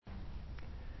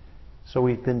So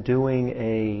we've been doing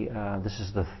this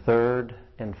is the third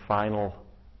and final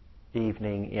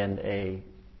evening in a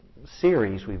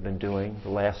series we've been doing, the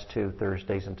last two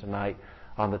Thursdays and tonight,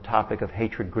 on the topic of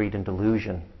hatred, greed, and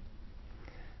delusion.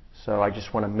 So I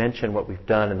just want to mention what we've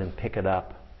done and then pick it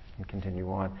up and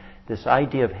continue on. This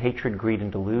idea of hatred, greed,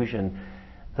 and delusion,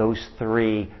 those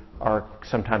three are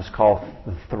sometimes called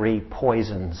the three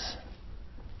poisons.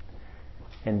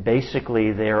 And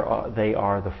basically they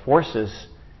are the forces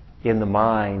in the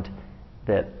mind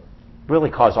that really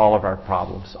cause all of our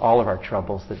problems, all of our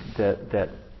troubles, the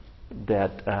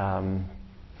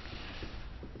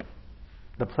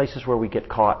places where we get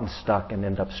caught and stuck and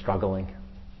end up struggling.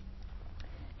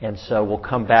 And so we'll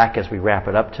come back as we wrap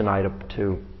it up tonight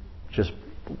to just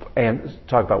and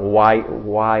talk about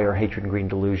why are hatred and greed and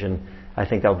delusion. I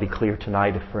think that'll be clear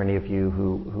tonight for any of you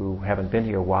who haven't been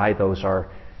here, why those are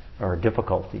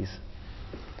difficulties.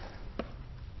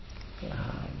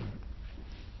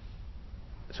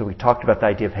 So we talked about the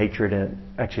idea of hatred, and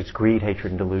actually it's greed,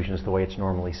 hatred, and delusion is the way it's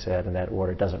normally said in that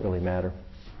order. It doesn't really matter.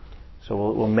 So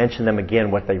we'll mention them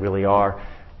again, what they really are.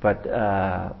 But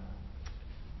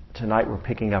tonight we're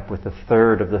picking up with the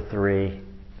third of the three,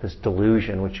 this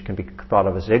delusion, which can be thought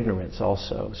of as ignorance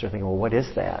also. So you're thinking, well, what is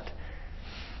that?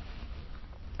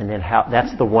 And then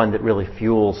that's the one that really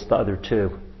fuels the other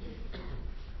two.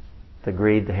 The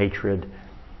greed, the hatred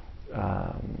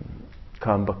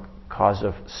come because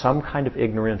of some kind of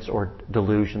ignorance or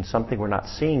delusion, something we're not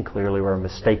seeing clearly, or a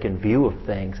mistaken view of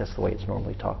things. That's the way it's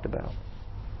normally talked about.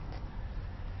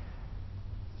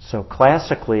 So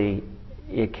classically,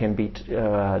 it can be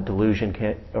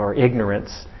delusion or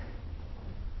ignorance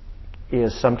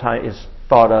is sometimes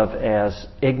thought of as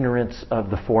ignorance of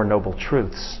the Four Noble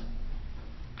Truths.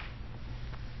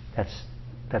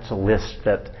 That's a list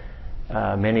that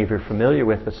many of you are familiar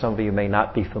with, but some of you may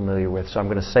not be familiar with. So I'm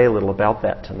going to say a little about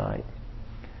that tonight.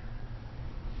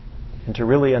 And to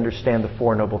really understand the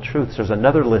Four Noble Truths, there's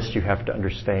another list you have to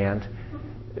understand.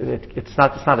 It's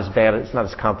not as bad, it's not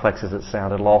as complex as it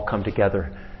sounds. It'll all come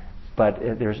together. But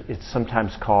it's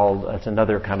sometimes called, it's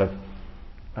another kind of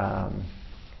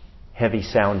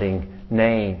heavy-sounding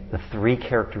name, the three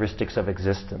characteristics of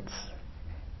existence.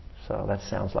 So that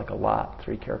sounds like a lot,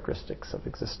 three characteristics of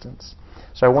existence.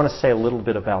 So I want to say a little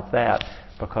bit about that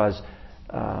because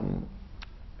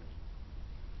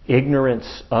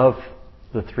ignorance of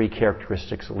the three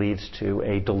characteristics leads to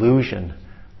a delusion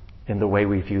in the way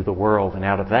we view the world. And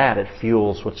out of that, it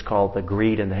fuels what's called the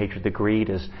greed and the hatred. The greed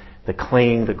is the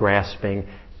clinging, the grasping,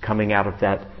 coming out of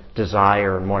that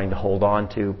desire and wanting to hold on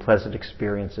to pleasant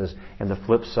experiences. And the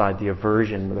flip side, the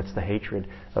aversion, that's the hatred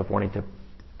of wanting to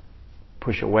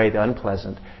push away the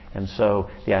unpleasant. And so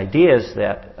the idea is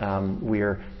that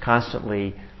we're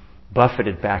constantly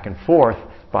buffeted back and forth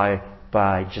by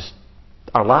just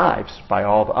our lives, by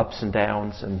all the ups and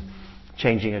downs and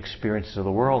changing experiences of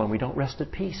the world, and we don't rest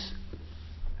at peace.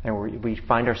 And we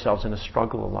find ourselves in a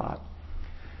struggle a lot.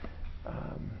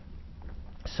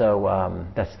 So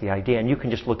that's the idea. And you can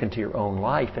just look into your own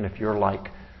life, and if you're like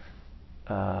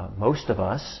most of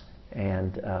us,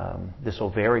 and this will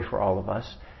vary for all of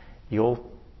us, you'll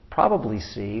probably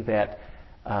see that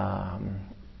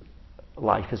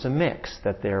life is a mix,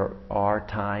 that there are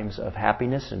times of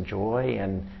happiness and joy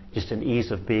and just an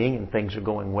ease of being and things are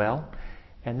going well.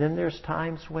 And then there's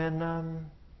times when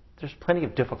there's plenty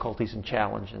of difficulties and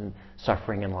challenge and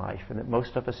suffering in life, and that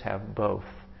most of us have both.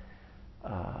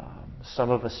 Some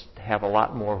of us have a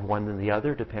lot more of one than the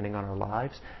other, depending on our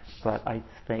lives. But I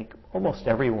think almost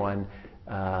everyone,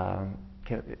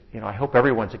 I hope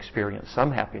everyone's experienced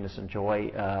some happiness and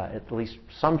joy at least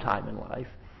some time in life.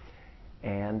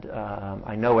 And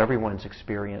I know everyone's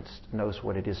knows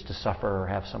what it is to suffer or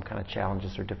have some kind of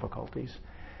challenges or difficulties.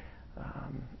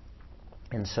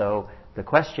 And so the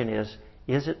question is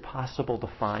it possible to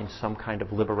find some kind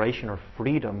of liberation or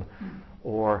freedom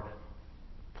or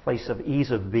place of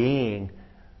ease of being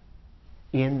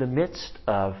in the midst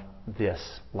of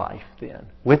this life then,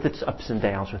 with its ups and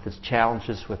downs, with its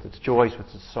challenges, with its joys, with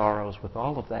its sorrows, with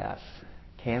all of that?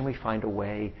 Can we find a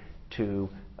way to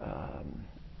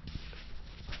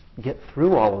get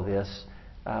through all of this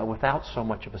without so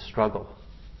much of a struggle?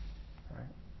 Right?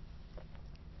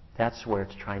 That's where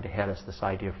it's trying to head us, this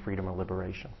idea of freedom or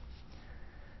liberation.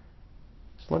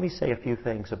 So let me say a few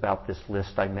things about this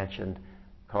list I mentioned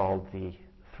called the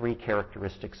three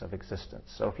characteristics of existence.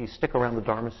 So if you stick around the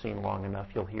Dharma scene long enough,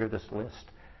 you'll hear this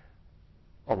list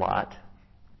a lot.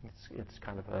 It's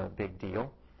kind of a big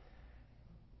deal.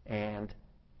 And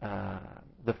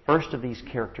the first of these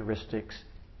characteristics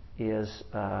is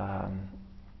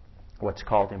what's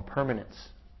called impermanence.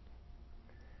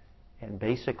 And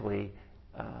basically,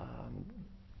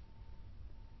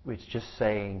 it's just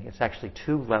saying, it's actually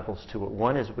two levels to it.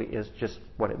 One is just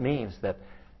what it means, that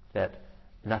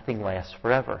nothing lasts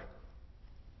forever.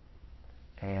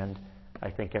 And I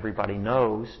think everybody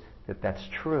knows that that's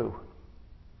true.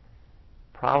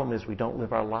 Problem is we don't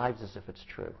live our lives as if it's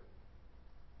true.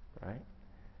 Right?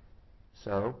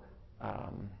 So,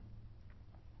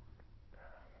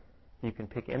 you can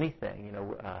pick anything.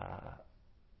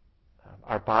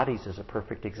 Our bodies is a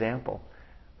perfect example,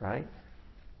 right?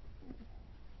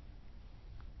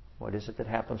 What is it that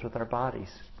happens with our bodies?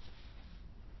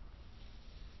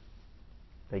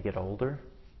 They get older,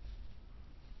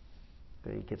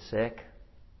 they get sick,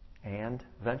 and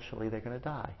eventually they're going to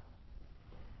die.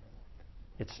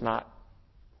 It's not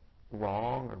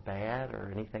wrong or bad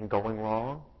or anything going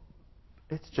wrong.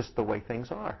 It's just the way things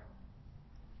are.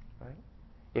 Right?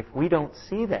 If we don't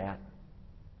see that,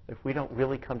 if we don't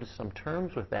really come to some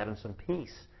terms with that and some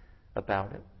peace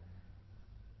about it,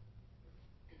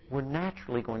 we're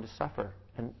naturally going to suffer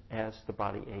as the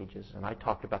body ages. And I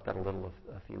talked about that a little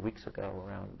a few weeks ago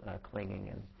around clinging.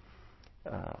 And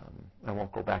I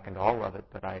won't go back into all of it,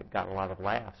 but I got a lot of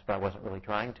laughs. But I wasn't really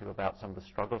trying to about some of the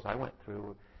struggles I went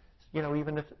through.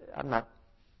 Even if I'm not.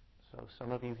 So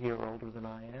some of you here are older than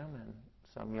I am, and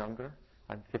some younger.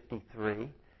 I'm 53.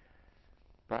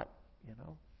 But,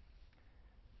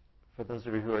 for those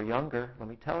of you who are younger, let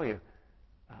me tell you,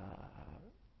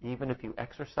 even if you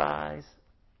exercise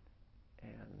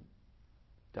and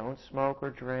don't smoke or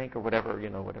drink or whatever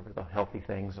the healthy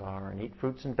things are, and eat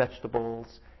fruits and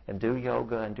vegetables and do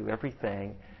yoga and do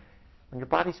everything, when your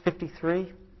body's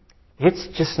 53, it's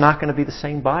just not going to be the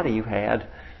same body you had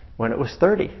when it was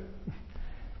 30.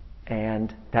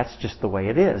 And that's just the way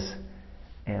it is.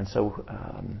 And so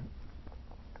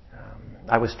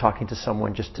I was talking to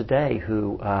someone just today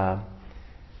who had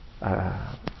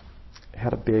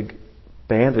a big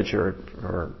bandage or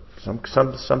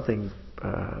something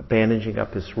bandaging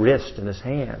up his wrist and his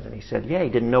hand. And he said, he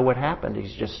didn't know what happened.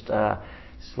 He's just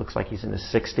looks like he's in his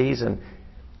 60s, and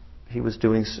he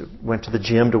went to the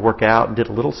gym to work out and did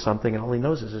a little something, and all he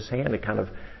knows is his hand. It kind of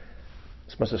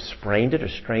must have sprained it or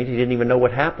strained it. He didn't even know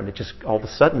what happened. It just all of a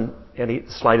sudden, the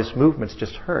slightest movements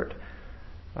just hurt,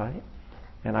 right?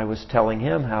 And I was telling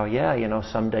him how,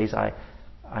 some days I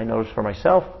notice for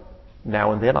myself,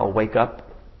 now and then I'll wake up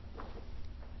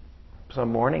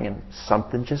some morning and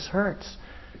something just hurts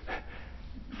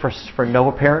for no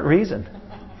apparent reason.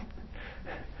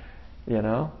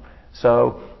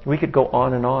 So we could go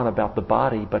on and on about the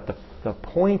body, but the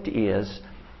point is,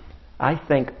 I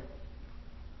think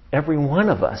every one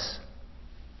of us,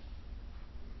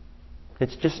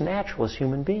 it's just natural as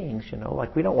human beings,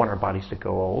 like we don't want our bodies to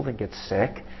go old and get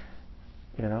sick,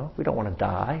 we don't want to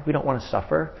die, we don't want to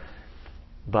suffer,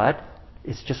 but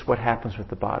it's just what happens with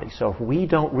the body. So if we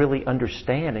don't really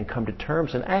understand and come to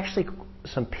terms and actually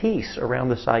some peace around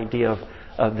this idea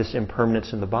of this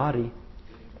impermanence in the body,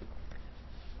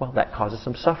 well, that causes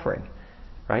some suffering,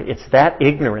 right? It's that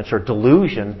ignorance or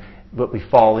delusion that we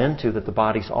fall into, that the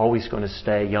body's always going to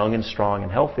stay young and strong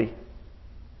and healthy.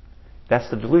 That's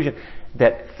the delusion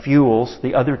that fuels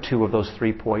the other two of those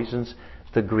three poisons,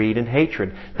 the greed and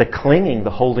hatred. The clinging, the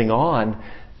holding on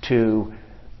to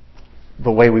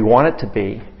the way we want it to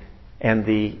be, and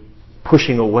the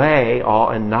pushing away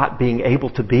and not being able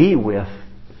to be with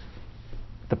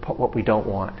what we don't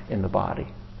want in the body.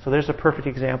 So there's a perfect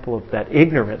example of that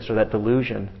ignorance or that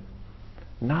delusion,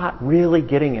 not really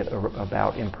getting it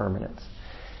about impermanence.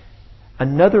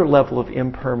 Another level of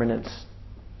impermanence,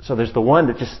 so there's the one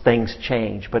that just things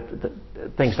change, but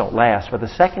things don't last. But the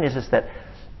second is that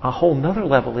a whole nother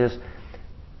level is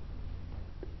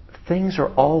things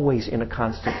are always in a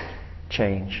constant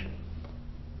change.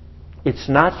 It's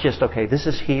not just, okay, this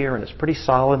is here and it's pretty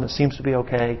solid and it seems to be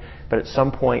okay, but at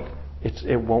some point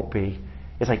it won't be.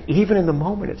 It's like even in the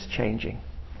moment it's changing.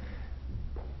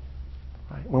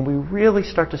 Right? When we really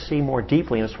start to see more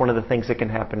deeply, and it's one of the things that can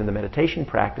happen in the meditation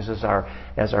practice, as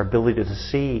our ability to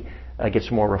see gets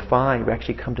more refined, we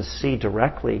actually come to see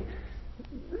directly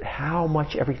how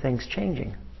much everything's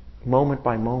changing, moment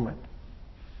by moment.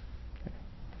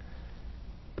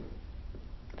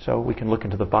 So we can look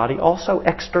into the body. Also,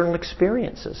 external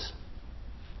experiences.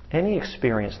 Any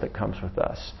experience that comes with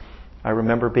us. I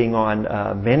remember being on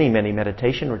many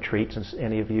meditation retreats, and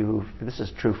any of you this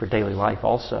is true for daily life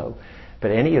also,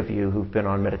 but any of you who've been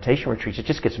on meditation retreats, it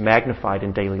just gets magnified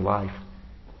in daily life.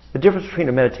 The difference between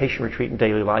a meditation retreat and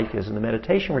daily life is, in the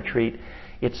meditation retreat,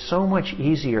 it's so much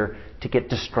easier to get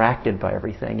distracted by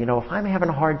everything. If I'm having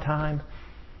a hard time,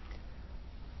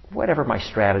 whatever my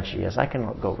strategy is, I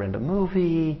can go rent a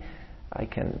movie, I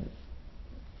can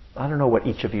I don't know what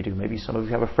each of you do. Maybe some of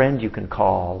you have a friend you can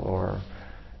call, or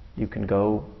you can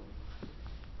go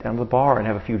down to the bar and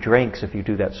have a few drinks if you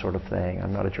do that sort of thing.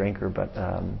 I'm not a drinker, but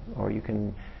or you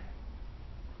can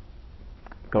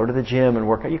go to the gym and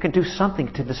work out. You can do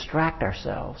something to distract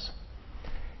ourselves.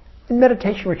 In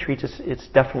meditation retreats, it's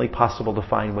definitely possible to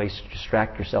find ways to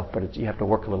distract yourself, but you have to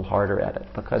work a little harder at it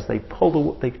because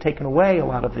they've taken away a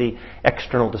lot of the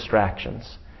external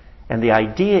distractions. And the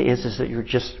idea is that you're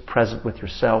just present with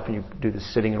yourself, and you do the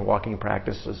sitting and walking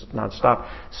practices nonstop.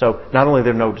 So not only are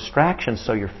there no distractions,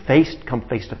 so you're come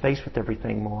face to face with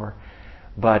everything more,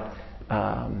 but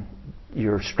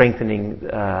you're strengthening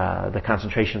the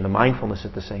concentration and the mindfulness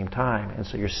at the same time. And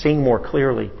so you're seeing more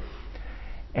clearly.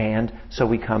 And so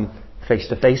we come face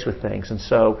to face with things. And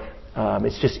so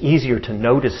it's just easier to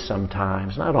notice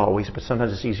sometimes, not always, but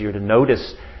sometimes it's easier to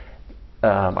notice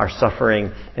our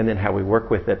suffering and then how we work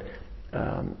with it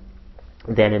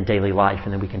than in daily life.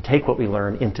 And then we can take what we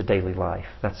learn into daily life.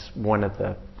 That's one of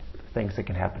the things that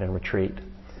can happen in retreat.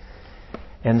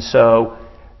 And so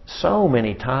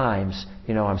many times,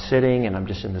 I'm sitting and I'm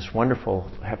just in this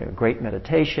wonderful, having a great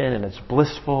meditation, and it's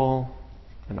blissful,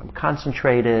 and I'm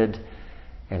concentrated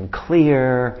and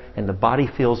clear, and the body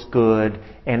feels good,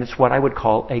 and it's what I would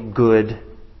call a good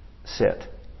sit.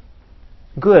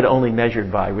 Good only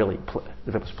measured by really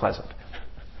if it was pleasant.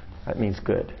 That means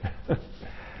good.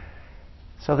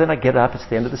 So then I get up, it's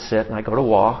the end of the sit, and I go to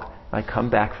walk. I come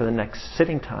back for the next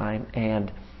sitting time, and,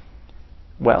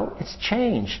 well, it's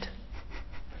changed.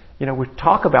 We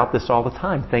talk about this all the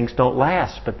time. Things don't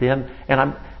last, but then,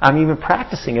 and I'm even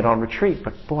practicing it on retreat,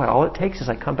 but boy, all it takes is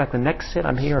I come back the next sit,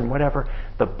 I'm here, and whatever,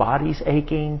 the body's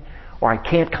aching, or I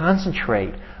can't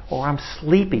concentrate, or I'm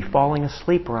sleepy, falling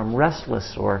asleep, or I'm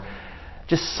restless, or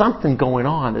just something going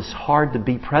on that's hard to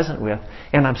be present with,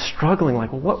 and I'm struggling,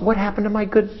 like, well, what happened to my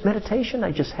good meditation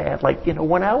I just had,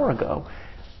 1 hour ago?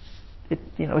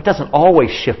 It doesn't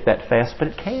always shift that fast, but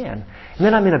it can. And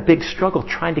then I'm in a big struggle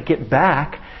trying to get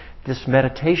back this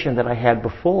meditation that I had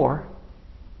before.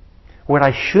 What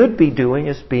I should be doing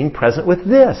is being present with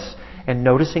this and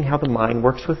noticing how the mind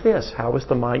works with this. How is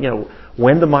the mind,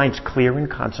 when the mind's clear and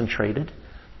concentrated,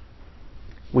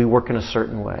 we work in a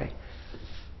certain way.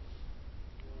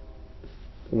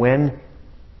 When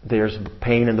there's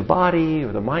pain in the body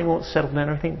or the mind won't settle down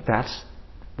or anything, that's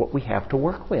what we have to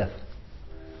work with.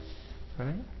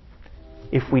 Right?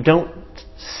 If we don't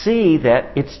see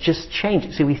that it's just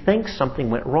changing. See, we think something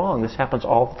went wrong. This happens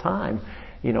all the time.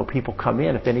 People come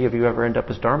in. If any of you ever end up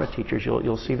as Dharma teachers,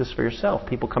 you'll see this for yourself.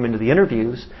 People come into the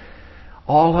interviews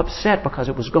all upset because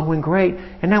it was going great,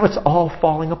 and now it's all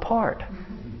falling apart.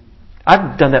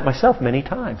 I've done that myself many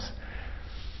times.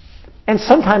 And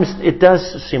sometimes it does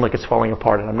seem like it's falling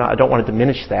apart, and I don't want to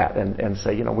diminish that and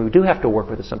say, we do have to work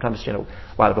with it. Sometimes, a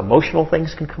lot of emotional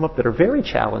things can come up that are very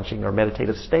challenging, or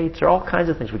meditative states, or all kinds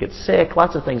of things. We get sick,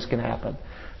 lots of things can happen.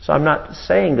 So I'm not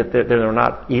saying that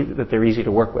they're easy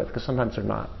to work with, because sometimes they're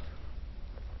not.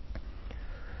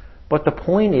 But the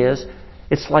point is,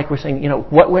 it's like we're saying,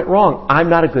 what went wrong? I'm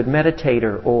not a good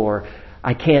meditator, or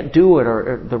I can't do it,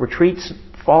 or the retreat's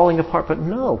falling apart. But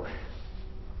no.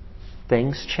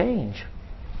 Things change.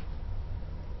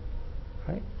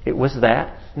 Right? It was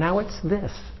that, now it's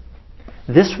this.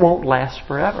 This won't last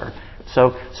forever.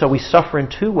 So we suffer in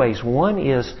two ways. One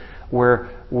is we're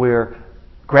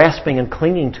grasping and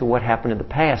clinging to what happened in the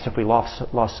past if we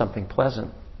lost something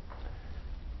pleasant.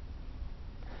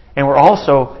 And we're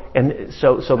also, and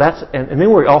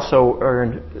then we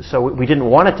also so we didn't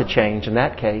want it to change in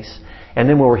that case. And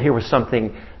then when we're here with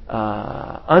something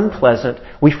unpleasant,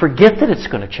 we forget that it's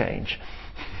going to change.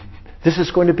 This is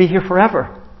going to be here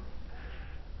forever.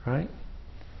 Right?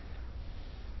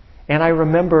 And I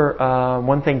remember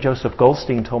one thing Joseph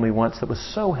Goldstein told me once that was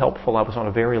so helpful. I was on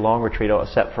a very long retreat. I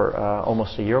was set for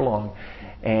almost a year long.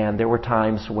 And there were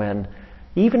times when,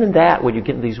 even in that, when you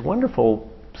get in these wonderful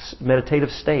meditative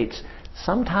states,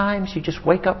 sometimes you just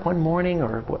wake up one morning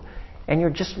and you're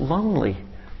just lonely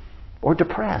or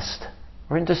depressed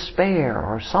or in despair,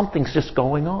 or something's just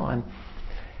going on.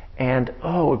 And, it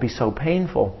would be so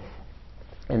painful.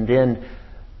 And then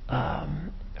I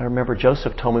remember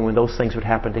Joseph told me when those things would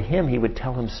happen to him, he would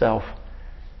tell himself,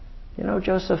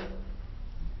 Joseph,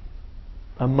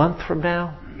 a month from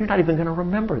now, you're not even going to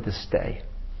remember this day.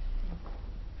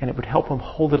 And it would help him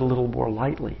hold it a little more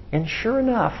lightly. And sure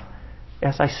enough,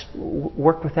 as I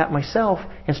worked with that myself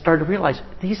and started to realize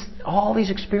all these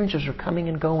experiences are coming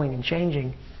and going and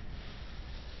changing,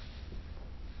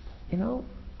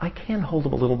 I can hold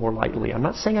them a little more lightly. I'm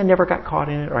not saying I never got caught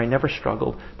in it or I never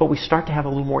struggled, but we start to have a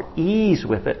little more ease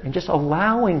with it and just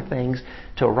allowing things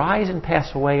to arise and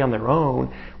pass away on their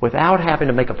own without having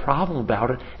to make a problem about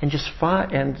it and just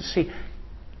find and see,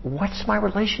 what's my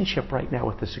relationship right now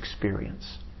with this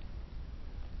experience?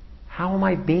 How am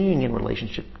I being in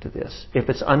relationship to this? If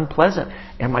it's unpleasant,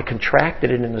 am I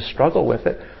contracted and in a struggle with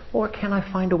it? Or can I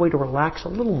find a way to relax a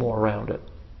little more around it?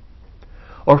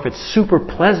 Or if it's super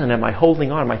pleasant, am I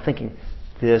holding on? Am I thinking,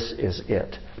 this is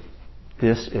it?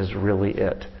 This is really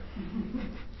it.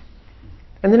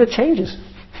 And then it changes.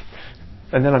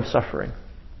 And then I'm suffering.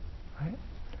 Right?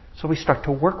 So we start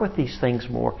to work with these things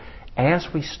more as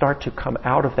we start to come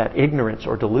out of that ignorance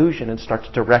or delusion and start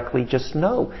to directly just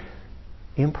know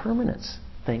impermanence.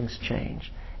 Things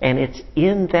change. And it's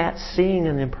in that seeing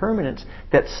an impermanence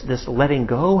that this letting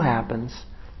go happens,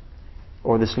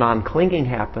 or this non-clinging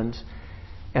happens,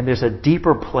 and there's a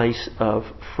deeper place of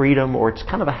freedom, or it's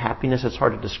kind of a happiness. It's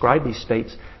hard to describe these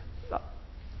states.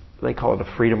 They call it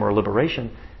a freedom or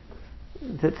liberation.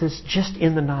 That is just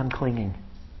in the non-clinging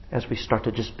as we start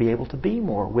to just be able to be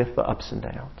more with the ups and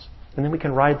downs. And then we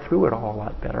can ride through it all a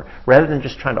lot better, rather than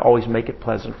just trying to always make it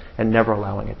pleasant and never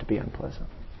allowing it to be unpleasant.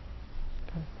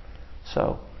 Okay?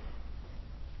 So,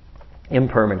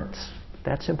 impermanence.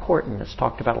 That's important. It's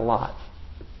talked about a lot.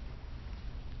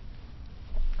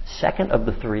 Second of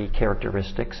the three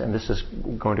characteristics, and this is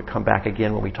going to come back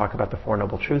again when we talk about the Four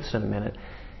Noble Truths in a minute,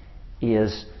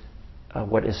 is I'm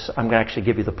going to actually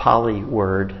give you the Pali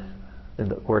word,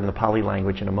 the word in the Pali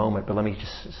language in a moment, but let me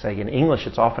just say in English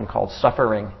it's often called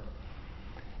suffering.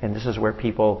 And this is where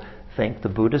people think the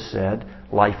Buddha said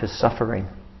life is suffering,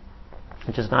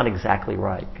 which is not exactly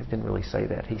right. He didn't really say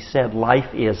that. He said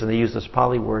life is, and they use this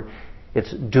Pali word,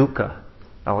 it's dukkha.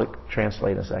 I'll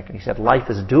translate in a second. He said life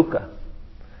is dukkha.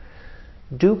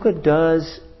 Dukkha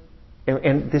does,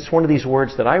 and this is one of these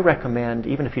words that I recommend,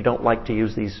 even if you don't like to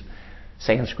use these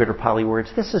Sanskrit or Pali words,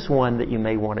 this is one that you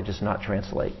may want to just not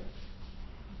translate.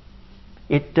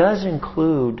 It does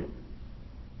include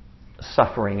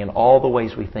suffering in all the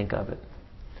ways we think of it.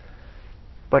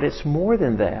 But it's more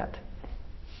than that.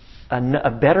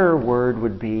 A better word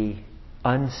would be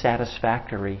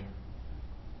unsatisfactory.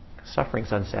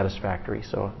 Suffering's unsatisfactory,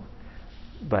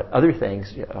 but other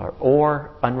things are,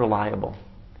 or unreliable.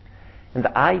 And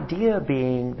the idea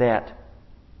being that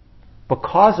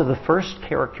because of the first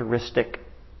characteristic,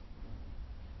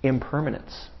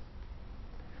 impermanence,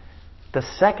 the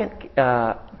second,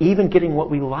 even getting what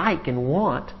we like and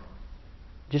want,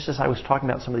 just as I was talking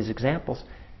about some of these examples,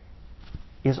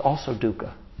 is also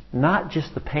dukkha. Not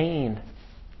just the pain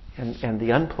and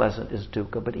the unpleasant is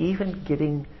dukkha, but even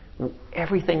getting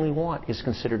everything we want is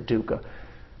considered dukkha.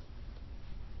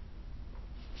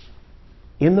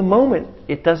 In the moment,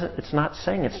 it's not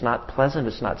saying it's not pleasant,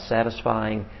 it's not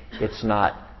satisfying, it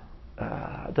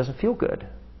doesn't feel good.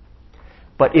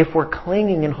 But if we're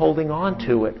clinging and holding on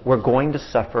to it, we're going to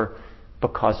suffer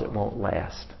because it won't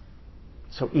last.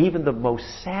 So even the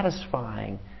most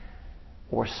satisfying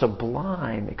or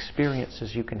sublime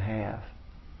experiences you can have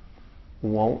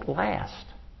won't last.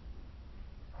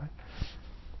 Right?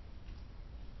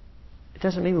 It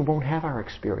doesn't mean we won't have our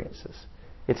experiences.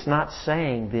 It's not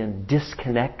saying then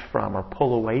disconnect from or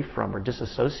pull away from or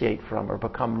disassociate from or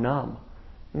become numb.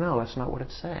 No, that's not what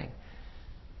it's saying.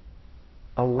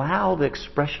 Allow the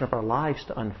expression of our lives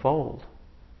to unfold.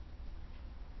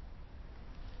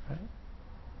 Right?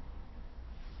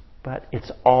 But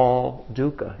it's all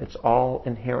dukkha. It's all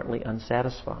inherently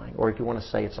unsatisfying. Or if you want to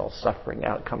say it's all suffering,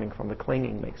 out coming from the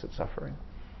clinging makes it suffering.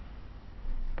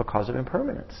 Because of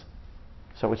impermanence.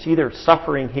 So it's either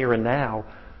suffering here and now,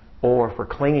 or if we're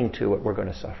clinging to it, we're going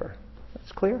to suffer.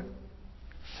 That's clear?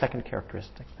 Second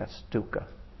characteristic, that's dukkha.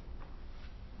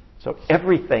 So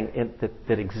everything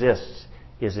that exists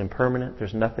is impermanent.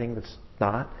 There's nothing that's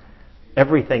not.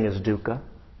 Everything is dukkha.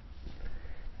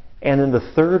 And then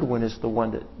the third one is the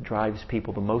one that drives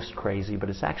people the most crazy, but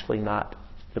it's actually not,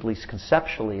 at least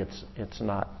conceptually, it's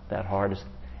not that hard. It's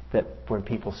that when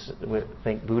people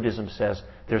think Buddhism says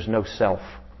there's no self.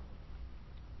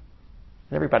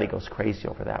 And everybody goes crazy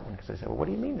over that one because they say, well, what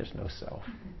do you mean there's no self?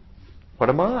 What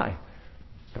am I?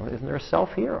 Isn't there a self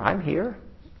here? I'm here.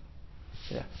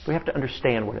 Yeah. We have to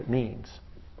understand what it means.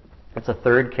 It's a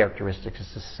third characteristic.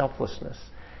 It's the selflessness.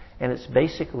 And it's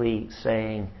basically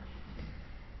saying,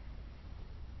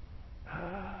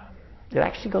 it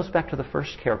actually goes back to the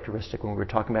first characteristic when we were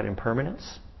talking about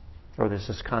impermanence, or there's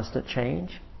this constant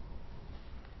change.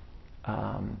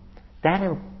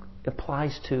 That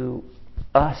applies to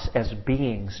us as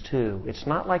beings too. It's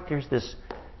not like there's this.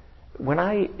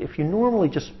 If you normally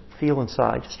just feel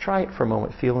inside. Just try it for a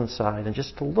moment. Feel inside, and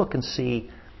just to look and see,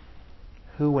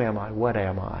 who am I? What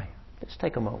am I? Just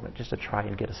take a moment just to try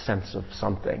and get a sense of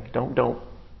something. Don't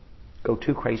go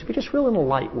too crazy, but just real in a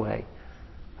light way.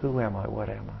 Who am I? What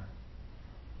am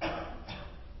I?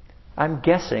 I'm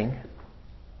guessing,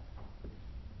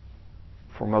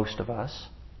 for most of us,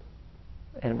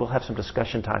 and we'll have some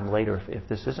discussion time later if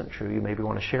this isn't true, you maybe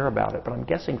want to share about it, but I'm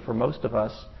guessing for most of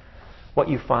us, what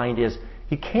you find is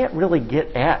you can't really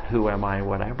get at who am I and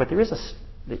what I am, but there is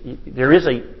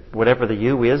a whatever the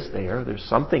you is there's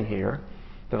something here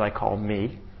that I call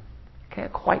me. I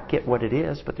can't quite get what it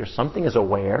is, but there's something as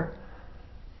aware.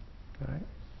 Right?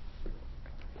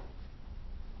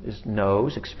 Is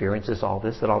knows, experiences all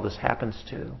this, that all this happens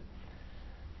to.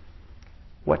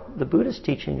 What the Buddha's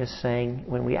teaching is saying,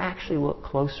 when we actually look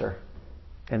closer,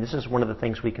 and this is one of the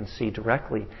things we can see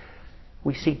directly,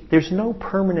 we see there's no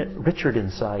permanent Richard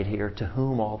inside here to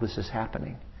whom all this is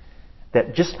happening.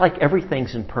 That just like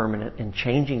everything's impermanent and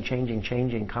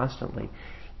changing constantly,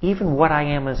 even what I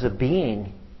am as a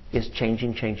being is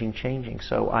changing.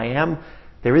 So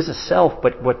there is a self,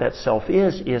 but what that self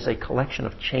is a collection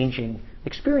of changing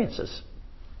experiences.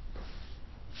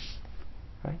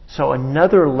 Right? So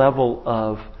another level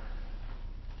of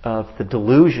the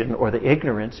delusion or the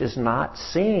ignorance is not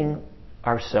seeing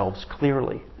ourselves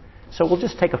clearly. So we'll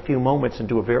just take a few moments and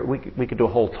we could do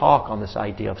a whole talk on this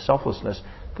idea of selflessness,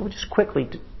 but we'll just quickly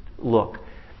look.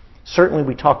 Certainly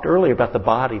we talked earlier about the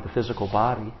body, the physical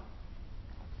body,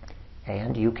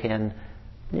 and you can,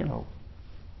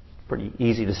 pretty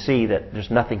easy to see that there's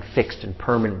nothing fixed and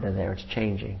permanent in there. It's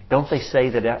changing. Don't they say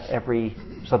that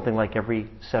something like every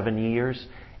 7 years,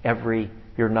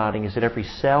 you're nodding, is it every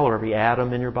cell or every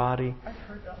atom in your body? I've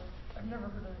heard that. I've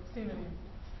never seen any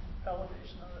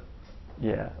validation of it.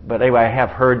 Yeah, but anyway, I have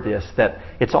heard this, that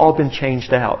it's all been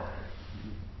changed out.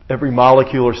 Every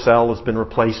molecule or cell has been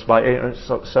replaced by...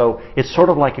 So it's sort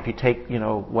of like if you take,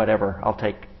 whatever, I'll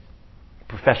take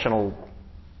professional,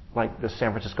 like the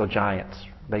San Francisco Giants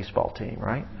baseball team,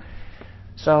 right?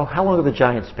 So how long have the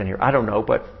Giants been here? I don't know,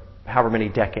 but however many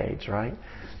decades, right?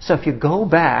 So if you go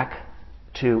back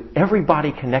to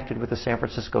everybody connected with the San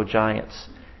Francisco Giants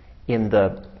in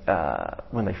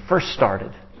when they first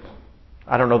started,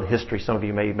 I don't know the history. Some of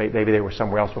you maybe they were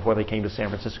somewhere else before they came to San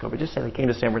Francisco, but just say they came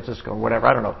to San Francisco and whatever,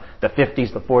 I don't know, the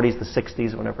 50s, the 40s, the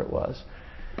 60s, whenever it was.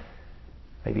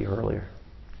 Maybe earlier.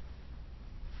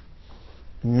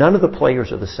 None of the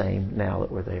players are the same now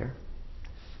that we're there.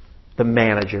 The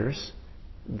managers,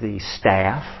 the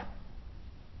staff.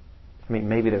 I mean,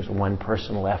 maybe there's one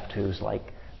person left who's like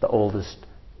the oldest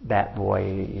bat boy,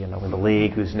 in the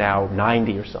league, who's now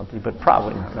 90 or something, but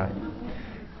probably not 90.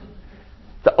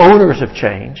 The owners have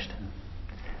changed.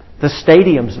 The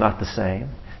stadium's not the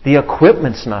same. The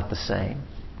equipment's not the same.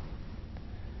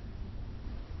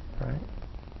 Right?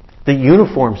 The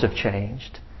uniforms have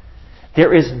changed.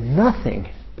 There is nothing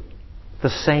the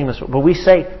same as... Well, we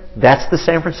say, that's the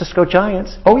San Francisco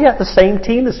Giants. Oh yeah, the same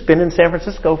team that's been in San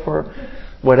Francisco for,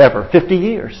 50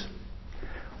 years.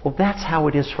 Well, that's how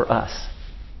it is for us.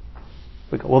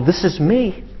 We go, well, this is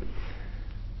me.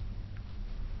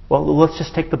 Well, let's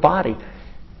just take the body.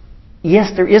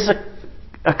 Yes, there is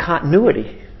a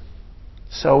continuity.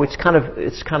 So it's kind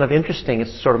of interesting.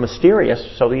 It's sort of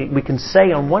mysterious. So we can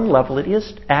say on one level it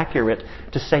is accurate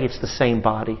to say it's the same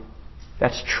body.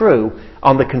 That's true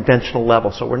on the conventional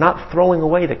level. So we're not throwing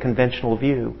away the conventional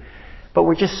view. But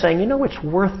we're just saying, it's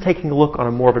worth taking a look on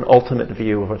a more of an ultimate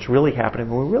view of what's really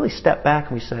happening. When we really step back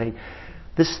and we say,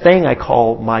 this thing I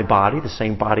call my body, the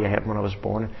same body I had when I was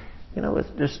born,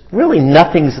 there's really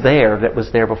nothing's there that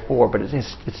was there before, but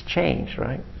it's changed,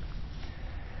 right?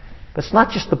 But it's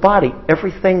not just the body.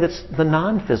 Everything that's the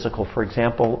non-physical, for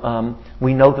example,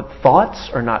 we know that thoughts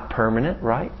are not permanent,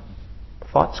 right?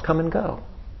 Thoughts come and go.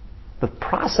 The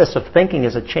process of thinking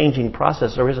is a changing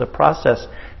process. There is a process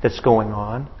that's going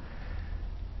on.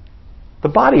 The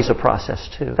body's a process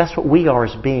too. That's what we are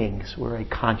as beings. We're a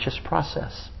conscious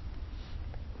process.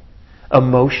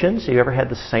 Emotions. Have you ever had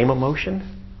the same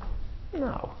emotion?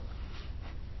 No.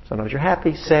 Sometimes you're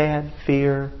happy, sad,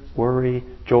 fear, worry,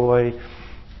 joy,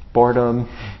 boredom,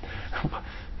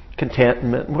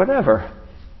 contentment, whatever.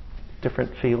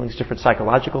 Different feelings, different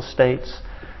psychological states.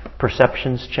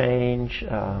 Perceptions change.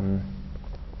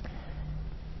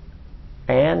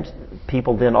 And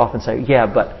people then often say,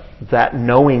 yeah, but that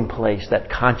knowing place, that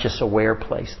conscious aware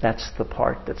place, that's the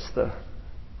part that's the...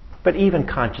 But even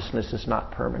consciousness is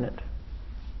not permanent.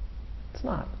 It's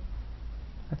not.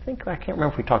 I can't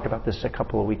remember if we talked about this a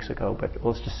couple of weeks ago, but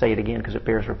let's just say it again because it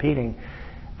bears repeating.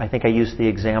 I think I used the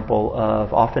example of,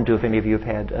 if any of you have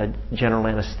had general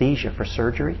anesthesia for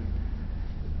surgery.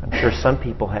 I'm sure some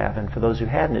people have, and for those who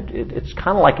hadn't, it's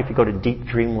kind of like if you go to deep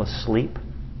dreamless sleep.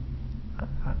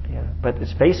 But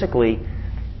it's basically,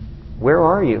 where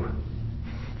are you?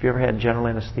 Have you ever had general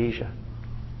anesthesia?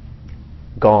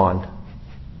 Gone.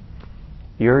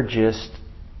 You're just,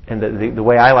 and the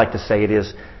way I like to say it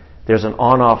is, there's an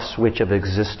on-off switch of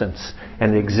existence,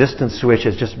 and the existence switch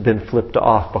has just been flipped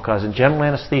off, because in general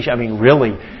anesthesia, I mean,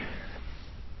 really,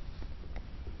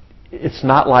 it's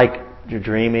not like you're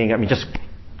dreaming. I mean, just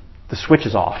the switch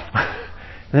is off.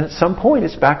 Then at some point,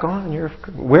 it's back on, and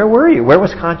where were you? Where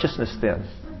was consciousness then?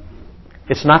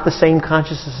 It's not the same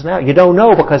consciousness now. You don't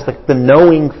know, because the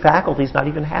knowing faculty is not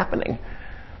even happening.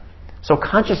 So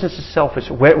consciousness itself is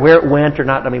where it went or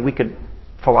not. I mean, we could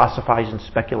philosophize and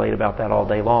speculate about that all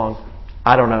day long.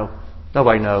 I don't know.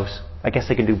 Nobody knows. I guess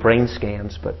they can do brain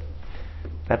scans, but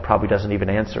that probably doesn't even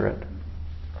answer it.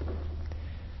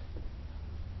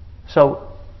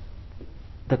 So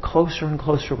the closer and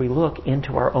closer we look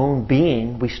into our own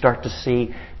being, we start to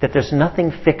see that there's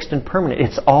nothing fixed and permanent.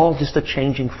 It's all just a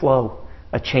changing flow,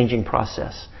 a changing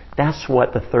process. That's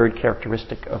what the third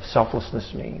characteristic of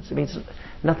selflessness means. It means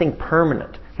nothing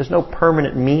permanent. There's no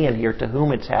permanent me in here to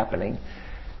whom it's happening.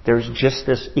 There's just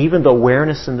this, even the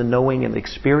awareness and the knowing and the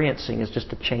experiencing is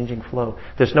just a changing flow.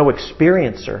 There's no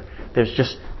experiencer. There's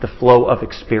just the flow of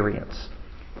experience.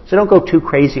 So don't go too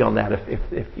crazy on that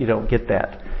if you don't get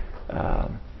that.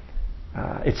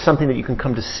 It's something that you can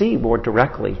come to see more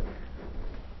directly.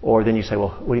 Or then you say,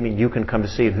 well, what do you mean you can come to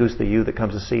see it? Who's the you that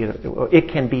comes to see it?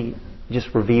 It can be just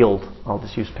revealed. I'll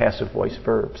just use passive voice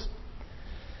verbs.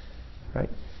 Right?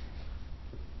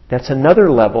 That's another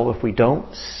level. If we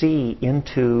don't see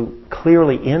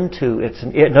clearly into, it's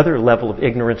another level of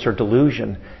ignorance or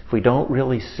delusion. If we don't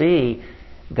really see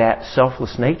that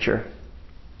selfless nature,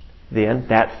 then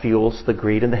that fuels the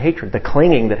greed and the hatred, the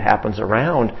clinging that happens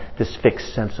around this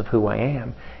fixed sense of who I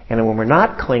am. And when we're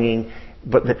not clinging,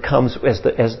 but that comes as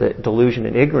the delusion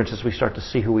and ignorance, as we start to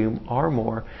see who we are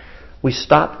more, we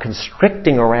stop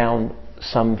constricting around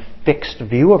some fixed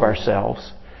view of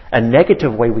ourselves. A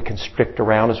negative way we constrict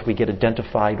around is we get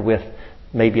identified with,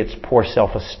 maybe it's poor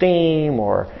self-esteem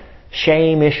or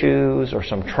shame issues or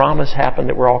some traumas happen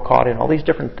that we're all caught in. All these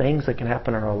different things that can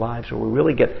happen in our lives where we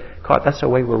really get caught. That's the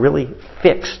way we're really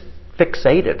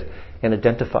fixated and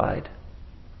identified.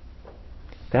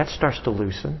 That starts to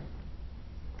loosen.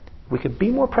 We could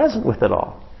be more present with it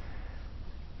all.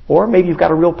 Or maybe you've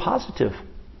got a real positive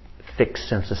fixed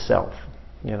sense of self.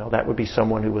 You know, that would be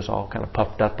someone who was all kind of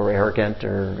puffed up or arrogant,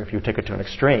 or if you take it to an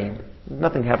extreme.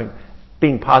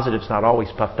 Being positive is not always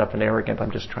puffed up and arrogant.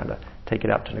 I'm just trying to take it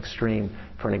out to an extreme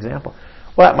for an example.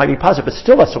 Well, that might be positive, but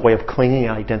still that's a way of clinging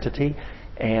identity,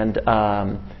 and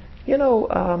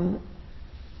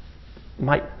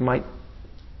might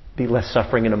be less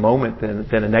suffering in a moment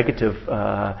than a negative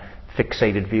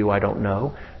fixated view. I don't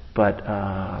know, but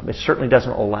it certainly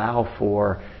doesn't allow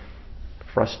for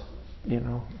us. You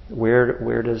know,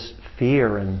 where does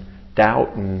fear and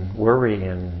doubt and worry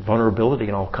and vulnerability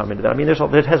and all come into that? I mean,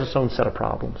 it has its own set of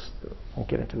problems. Won't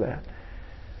get into that.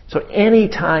 So any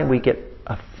time we get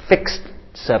a fixed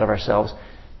set of ourselves,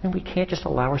 then we can't just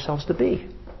allow ourselves to be.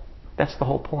 That's the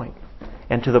whole point.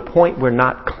 And to the point we're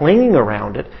not clinging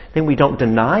around it, then we don't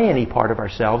deny any part of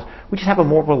ourselves. We just have a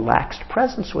more relaxed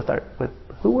presence with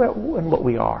who and what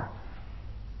we are.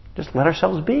 Just let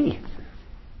ourselves be.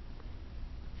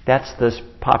 That's this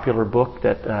popular book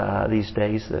that these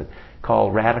days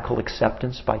called Radical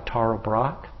Acceptance by Tara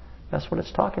Brach. That's what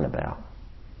it's talking about.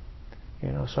 You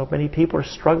know, so many people are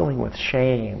struggling with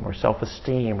shame or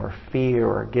self-esteem or fear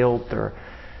or guilt or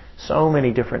so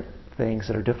many different things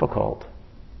that are difficult.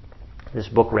 This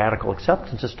book, Radical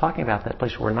Acceptance, is talking about that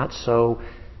place where we're not so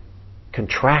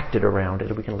contracted around it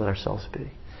and we can let ourselves be.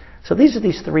 So these are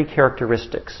these three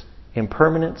characteristics: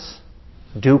 impermanence,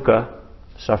 dukkha,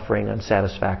 suffering,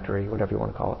 unsatisfactory, whatever you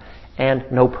want to call it,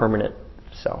 and no permanent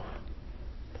self.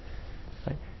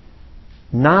 Right?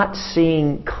 Not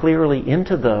seeing clearly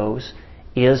into those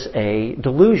is a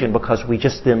delusion, because we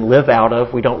just then live out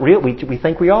of, we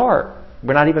think we are.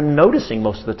 We're not even noticing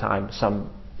most of the time some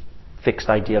fixed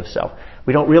idea of self.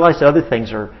 We don't realize that other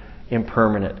things are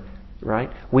impermanent.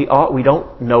 Right? We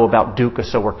don't know about dukkha,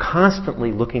 so we're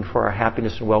constantly looking for our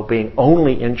happiness and well-being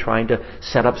only in trying to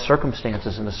set up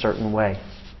circumstances in a certain way.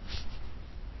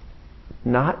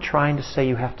 Not trying to say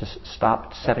you have to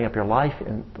stop setting up your life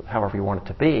in however you want it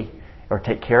to be, or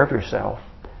take care of yourself.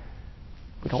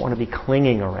 We don't want to be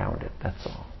clinging around it, that's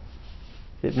all.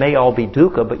 It may all be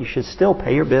dukkha, but you should still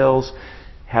pay your bills,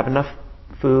 have enough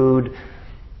food,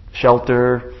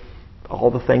 shelter, all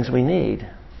the things we need.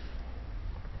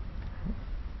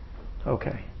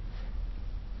 Okay.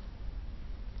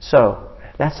 So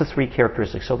that's the three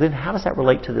characteristics. So then how does that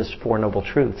relate to this Four Noble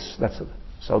Truths?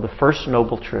 So the first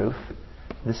noble truth,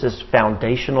 this is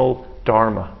foundational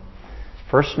Dharma.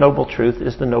 First noble truth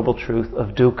is the noble truth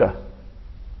of dukkha.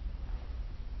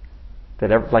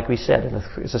 That, like we said,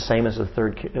 is the same as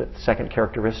the second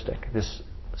characteristic. This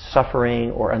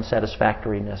suffering or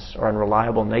unsatisfactoriness or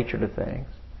unreliable nature to things.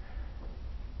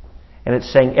 And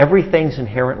it's saying everything's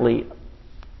inherently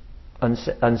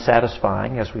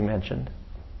unsatisfying, as we mentioned.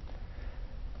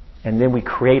 And then we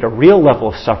create a real level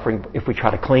of suffering if we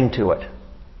try to cling to it.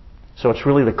 So it's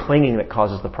really the clinging that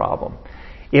causes the problem.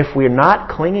 If we're not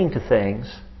clinging to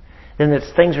things, then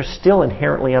things are still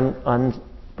inherently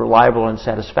unreliable and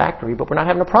unsatisfactory, but we're not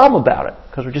having a problem about it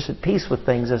because we're just at peace with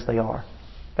things as they are.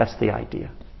 That's the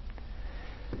idea.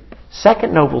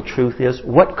 Second noble truth is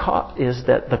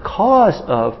that the cause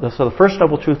of... So the first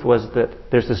noble truth was that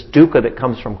there's this dukkha that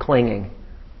comes from clinging.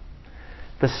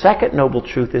 The second noble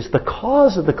truth is the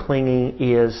cause of the clinging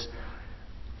is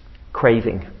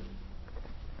craving.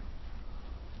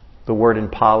 The word in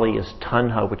Pali is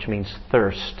tanha, which means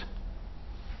thirst.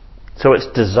 So it's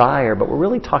desire, but we're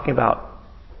really talking about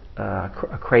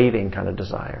a craving kind of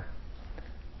desire.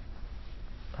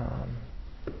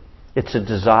 It's a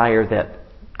desire that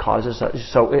causes...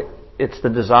 it's the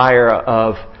desire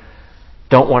of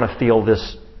don't want to feel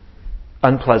this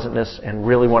unpleasantness and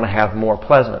really want to have more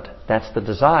pleasant. That's the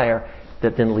desire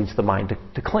that then leads the mind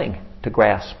to cling, to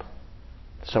grasp.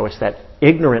 So it's that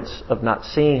ignorance of not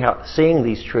seeing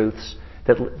these truths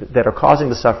that are causing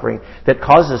the suffering that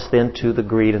causes then to the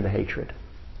greed and the hatred.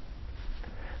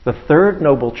 The third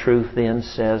noble truth then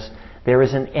says there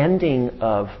is an ending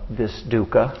of this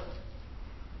dukkha,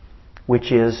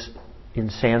 which is in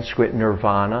Sanskrit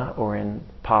nirvana or in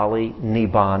Pali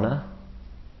nibbana.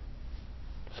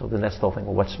 So then that's the whole thing.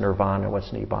 Well, what's nirvana? What's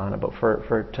nibbana? But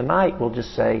for tonight, we'll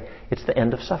just say it's the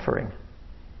end of suffering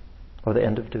or the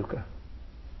end of dukkha.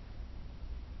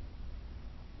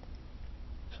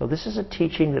 So this is a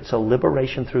teaching that's a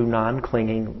liberation through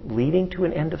non-clinging, leading to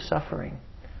an end of suffering.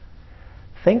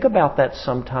 Think about that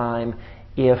sometime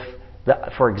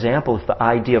for example, if the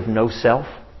idea of no self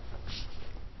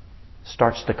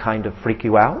starts to kind of freak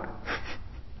you out,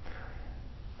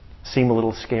 seem a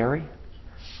little scary.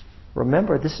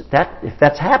 Remember, if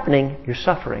that's happening, you're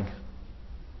suffering.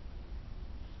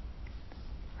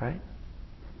 Right?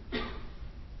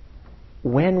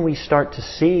 When we start to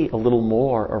see a little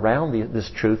more around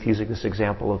this truth, using this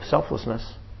example of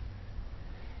selflessness,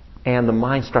 and the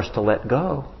mind starts to let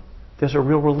go, there's a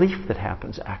real relief that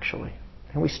happens, actually.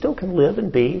 And we still can live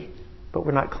and be, but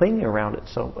we're not clinging around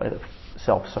itself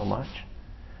so much.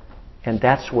 And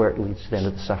that's where it leads to the end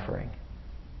of the suffering.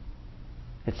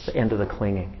 It's the end of the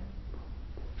clinging.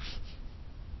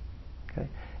 Okay?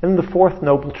 And the fourth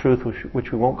noble truth,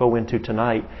 which we won't go into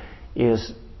tonight,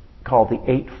 is called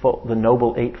the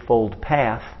Noble Eightfold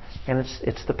Path, and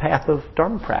it's the path of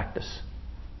Dharma practice.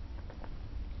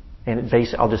 And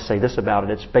I'll just say this about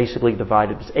it. It's basically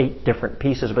divided into 8 different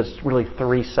pieces, but it's really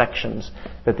 3 sections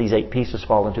that these 8 pieces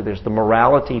fall into. There's the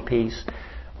morality piece,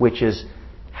 which is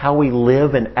how we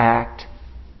live and act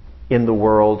in the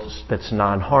world that's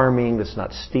non-harming, that's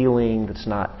not stealing, that's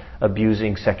not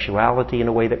abusing sexuality in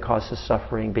a way that causes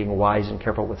suffering, being wise and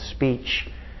careful with speech.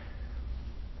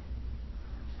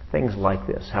 Things like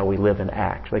this, how we live and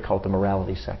act. They call it the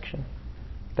morality section.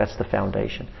 That's the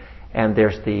foundation. And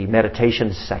there's the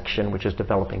meditation section, which is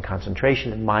developing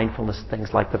concentration and mindfulness, things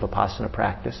like the Vipassana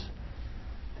practice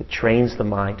that trains the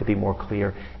mind to be more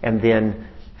clear. And then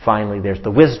finally there's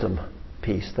the wisdom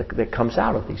piece that comes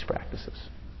out of these practices.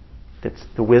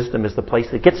 The wisdom is the place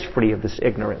that gets free of this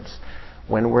ignorance.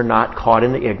 When we're not caught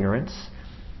in the ignorance,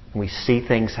 and we see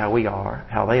things how they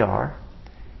are,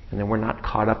 and then we're not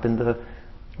caught up in the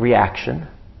reaction,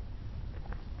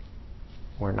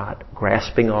 we're not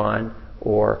grasping on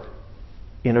or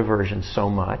in aversion so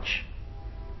much.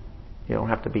 You don't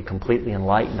have to be completely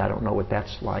enlightened. I don't know what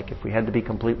that's like. If we had to be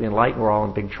completely enlightened, we're all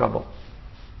in big trouble.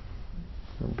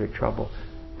 We're in big trouble.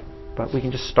 But we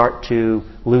can just start to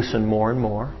loosen more and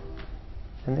more.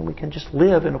 And then we can just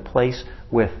live in a place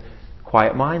with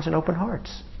quiet minds and open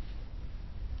hearts,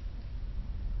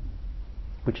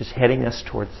 which is heading us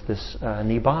towards this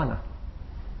nibbana,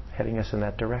 heading us in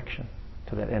that direction,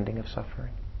 to that ending of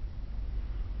suffering.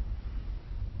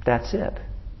 That's it.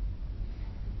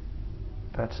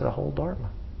 That's the whole Dharma.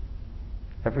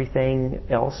 Everything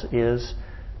else is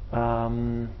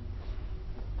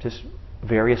just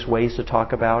various ways to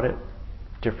talk about it,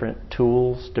 different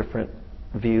tools, different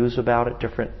views about it,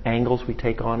 different angles we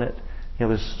take on it.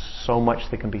 There's so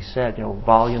much that can be said.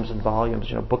 Volumes and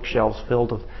volumes. Bookshelves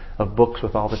filled of books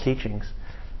with all the teachings.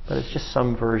 but it's just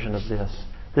some version of this.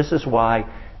 This is why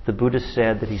the Buddha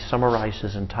said that he summarized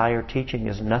his entire teaching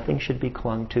as nothing should be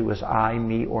clung to as I,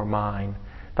 me, or mine.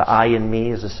 The I in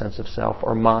me is a sense of self,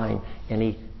 or mine,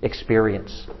 any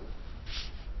experience.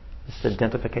 It's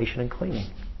identification and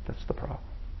clinging. That's the problem.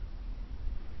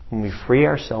 When we free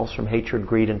ourselves from hatred,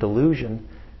 greed, and delusion,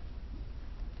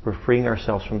 we're freeing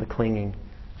ourselves from the clinging.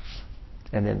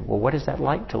 And then, well, what is that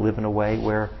like to live in a way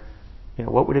where,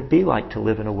 what would it be like to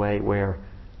live in a way where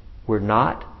we're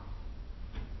not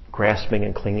grasping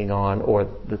and clinging on, or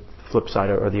the flip side,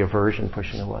 or the aversion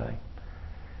pushing away?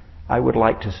 I would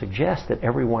like to suggest that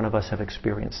every one of us have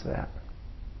experienced that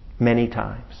many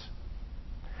times.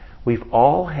 We've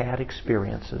all had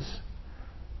experiences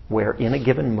where in a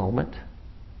given moment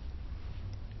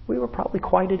we were probably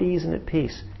quite at ease and at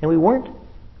peace, and we weren't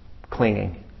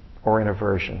clinging or in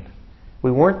aversion.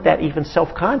 We weren't that even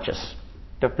self-conscious.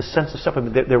 The sense of self,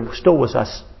 there still was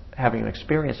us having an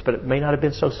experience, but it may not have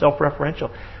been so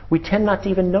self-referential. We tend not to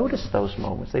even notice those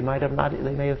moments. They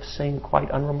may have seemed quite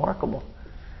unremarkable.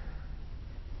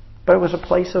 But it was a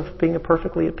place of being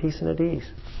perfectly at peace and at ease.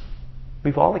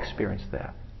 We've all experienced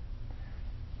that.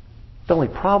 The only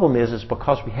problem is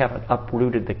because we haven't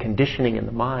uprooted the conditioning in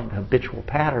the mind, habitual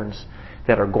patterns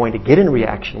that are going to get in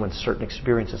reaction when certain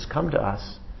experiences come to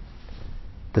us,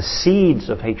 the seeds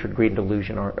of hatred, greed, and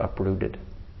delusion aren't uprooted.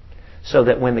 So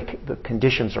that when the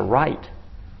conditions are right,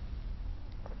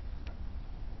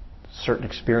 certain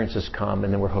experiences come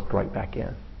and then we're hooked right back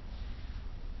in.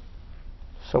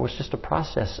 So it's just a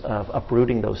process of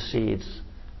uprooting those seeds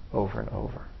over and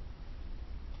over.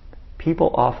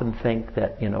 People often think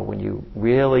that, when you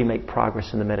really make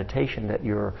progress in the meditation, that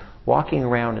you're walking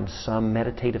around in some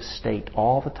meditative state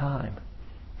all the time.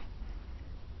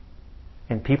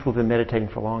 And people who've been meditating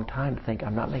for a long time think,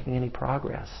 I'm not making any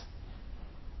progress.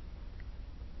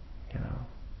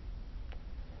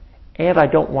 And I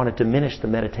don't want to diminish the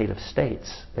meditative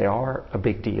states. They are a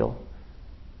big deal.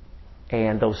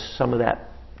 And some of that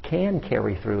can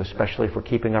carry through, especially if we're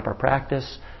keeping up our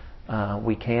practice.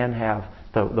 We can have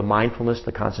the mindfulness,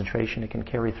 the concentration. It can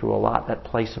carry through a lot. That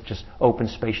place of just open,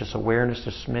 spacious awareness.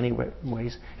 There's many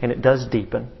ways. And it does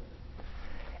deepen.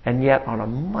 And yet, on a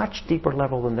much deeper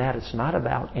level than that, it's not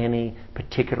about any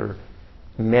particular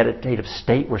meditative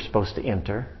state we're supposed to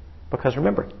enter. Because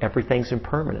remember, everything's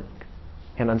impermanent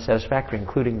and unsatisfactory,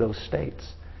 including those states.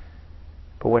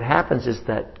 But what happens is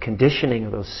that conditioning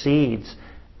of those seeds,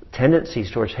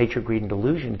 tendencies towards hatred, greed, and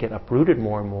delusion get uprooted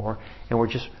more and more, and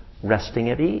we're just resting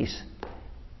at ease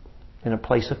in a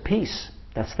place of peace.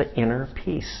 That's the inner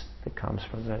peace that comes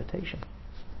from meditation.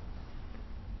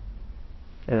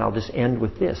 And I'll just end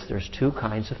with this. There's two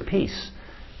kinds of peace.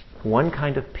 One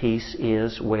kind of peace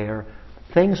is where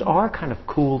things are kind of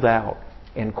cooled out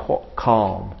and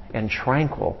calm and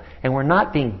tranquil, and we're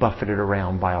not being buffeted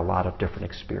around by a lot of different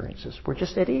experiences. We're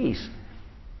just at ease.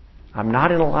 I'm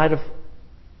not in a lot of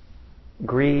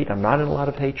greed. I'm not in a lot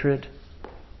of hatred.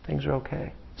 Things are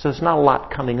okay. So there's not a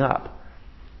lot coming up.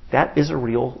 That is a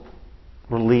real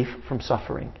relief from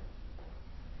suffering.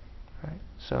 Right?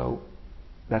 So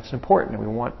that's important, and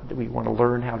we want to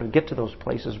learn how to get to those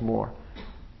places more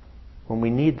when we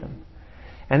need them.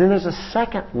 And then there's a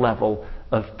second level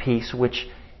of peace which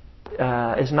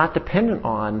is not dependent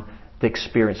on the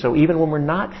experience. So even when we're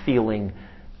not feeling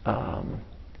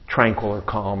tranquil or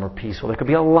calm or peaceful, there could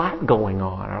be a lot going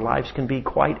on. Our lives can be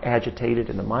quite agitated,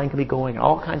 and the mind can be going,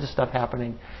 all kinds of stuff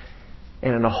happening.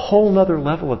 And in a whole other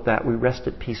level of that, we rest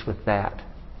at peace with that.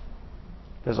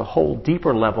 There's a whole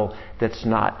deeper level that's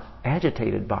not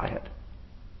agitated by it.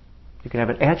 You can have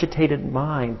an agitated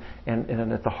mind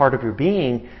and at the heart of your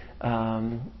being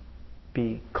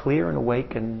be clear and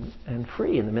awake and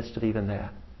free in the midst of even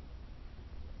that.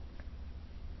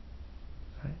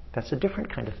 Right? That's a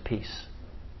different kind of peace.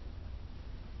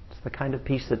 It's the kind of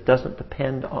peace that doesn't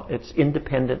depend on, it's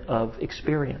independent of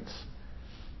experience.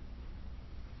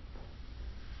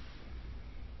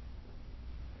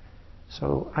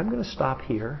 So I'm going to stop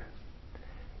here,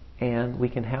 and we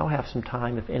can now have some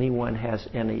time if anyone has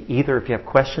any, either if you have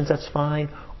questions, that's fine,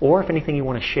 or if anything you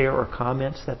want to share or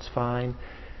comments, that's fine.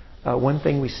 One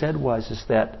thing we said is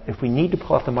that if we need to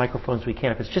pull out the microphones, we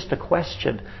can. If it's just a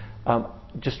question,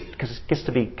 just because it gets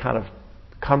to be kind of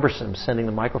cumbersome sending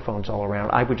the microphones all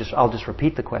around, I'll just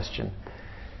repeat the question.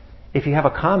 If you have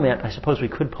a comment, I suppose we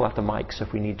could pull out the mics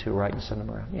if we need to, right, and send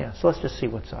them around. Yeah, so let's just see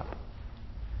what's up,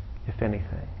 if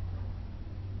anything.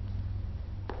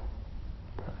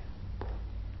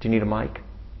 Do you need a mic?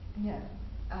 Yeah.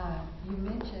 You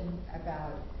mentioned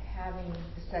about having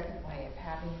the second way of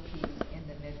having peace in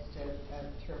the midst of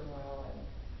turmoil and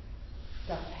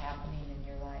stuff happening in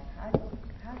your life. How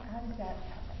does that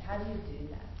happen? How do you do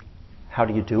that? How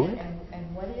do you do it?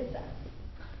 And what is that?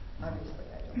 Obviously,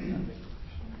 I don't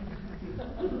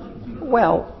know.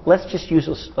 Well, let's just use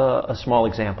a small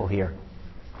example here.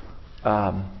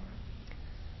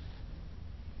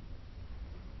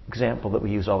 Example that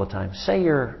we use all the time. Say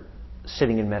you're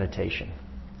sitting in meditation.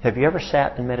 Have you ever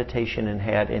sat in meditation and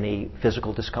had any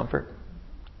physical discomfort?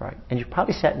 Right? And you've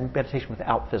probably sat in meditation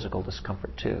without physical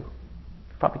discomfort too.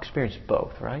 You've probably experienced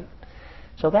both, right?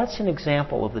 So that's an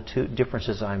example of the two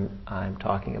differences I'm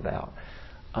talking about.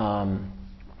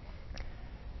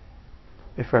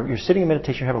 If you're sitting in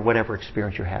meditation, you're having whatever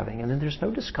experience you're having, and then there's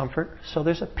no discomfort, so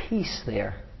there's a peace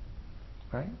there,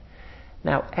 right?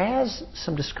 Now, as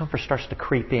some discomfort starts to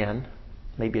creep in,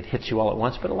 maybe it hits you all at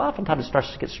once, but a lot of times it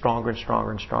starts to get stronger and stronger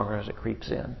and stronger as it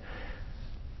creeps in.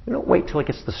 You don't wait till it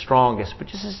gets the strongest, but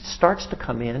just as it starts to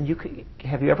come in,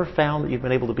 have you ever found that you've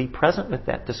been able to be present with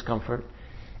that discomfort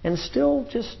and still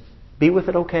just be with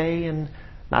it okay and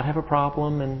not have a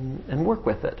problem and work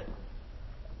with it?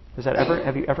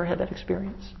 Have you ever had that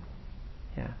experience?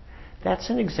 Yeah. That's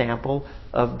an example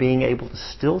of being able to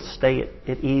still stay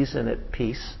at ease and at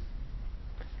peace,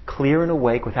 clear and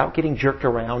awake without getting jerked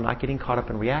around, not getting caught up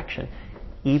in reaction,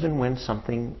 even when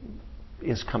something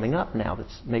is coming up now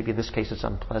that's maybe in this case it's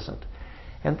unpleasant.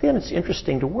 And then it's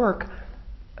interesting to work.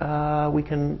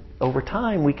 Over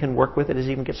time, we can work with it as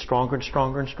it even gets stronger and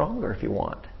stronger and stronger if you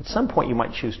want. At some point, you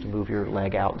might choose to move your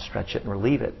leg out and stretch it and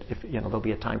relieve it. There'll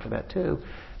be a time for that too.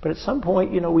 But at some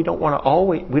point, we don't want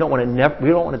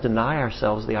to deny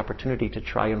ourselves the opportunity to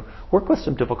try and work with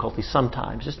some difficulty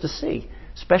sometimes, just to see.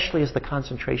 Especially as the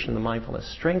concentration, the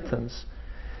mindfulness strengthens,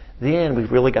 then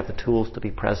we've really got the tools to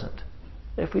be present.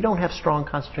 If we don't have strong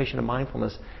concentration and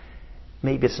mindfulness,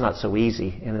 maybe it's not so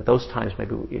easy. And at those times,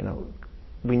 maybe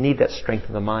we need that strength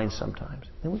of the mind sometimes.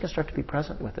 Then we can start to be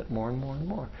present with it more and more and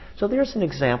more. So there's an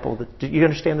example. Do you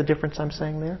understand the difference I'm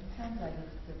saying there? Sounds like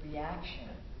it's the reaction.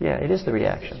 Yeah, it is the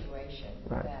reaction. Situation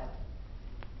right. that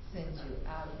sends you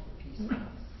out of the peacefulness.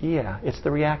 Yeah, it's the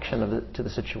reaction to the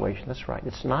situation. That's right.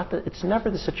 It's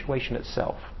never the situation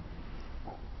itself.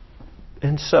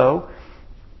 And so,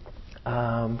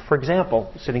 for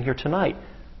example, sitting here tonight,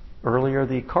 earlier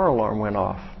the car alarm went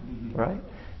off, right?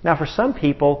 Now, for some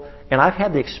people, and I've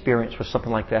had the experience where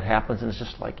something like that happens, and it's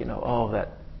just like,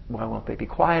 why won't they be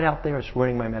quiet out there? It's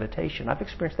ruining my meditation. I've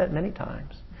experienced that many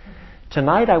times.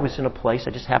 Tonight, I was in a place,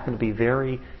 I just happened to be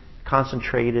very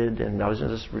concentrated, and I was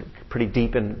just pretty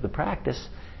deep in the practice.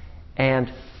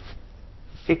 And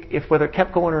whether it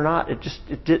kept going or not,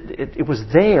 it was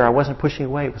there. I wasn't pushing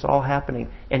away. It was all happening,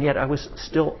 and yet I was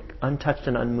still untouched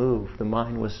and unmoved. The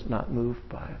mind was not moved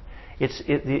by it.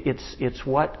 It's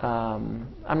what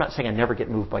I'm not saying I never get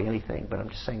moved by anything, but I'm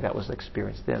just saying that was the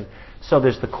experience then. So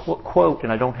there's the quote,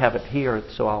 and I don't have it here,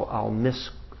 so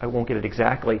I won't get it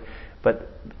exactly, but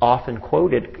often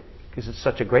quoted because it's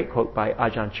such a great quote by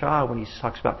Ajahn Chah when he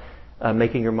talks about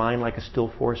making your mind like a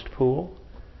still forest pool.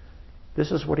 This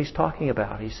is what he's talking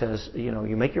about. He says, you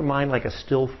make your mind like a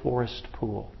still forest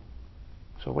pool.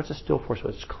 So what's a still forest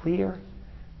pool? It's clear,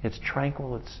 it's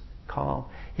tranquil, it's calm.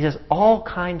 He says all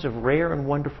kinds of rare and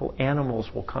wonderful animals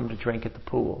will come to drink at the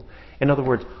pool. In other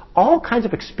words, all kinds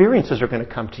of experiences are going to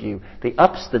come to you. The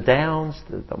ups, the downs,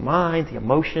 the mind, the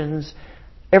emotions.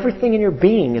 Everything in your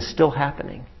being is still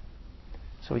happening.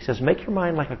 So he says, make your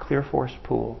mind like a clear forest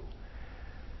pool.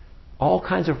 All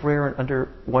kinds of rare and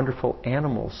wonderful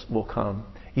animals will come.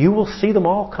 You will see them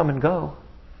all come and go.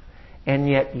 And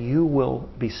yet you will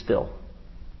be still.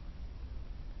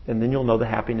 And then you'll know the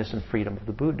happiness and freedom of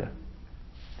the Buddha.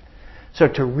 So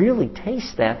to really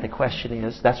taste that, the question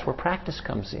is, that's where practice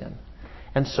comes in.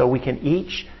 And so we can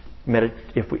each,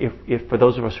 if for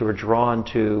those of us who are drawn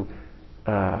to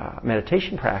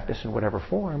meditation practice in whatever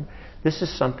form, this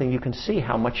is something you can see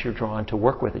how much you're drawn to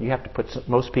work with it. You have to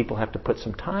most people have to put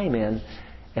some time in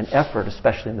and effort,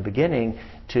 especially in the beginning,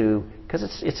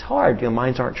 because it's hard.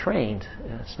 Minds aren't trained.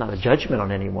 It's not a judgment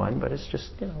on anyone, but it's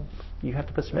just you have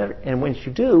to put some effort. And once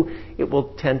you do, it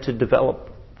will tend to develop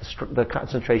the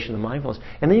concentration, the mindfulness,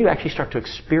 and then you actually start to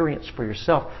experience for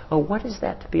yourself. Oh, what is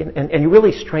that to be? And it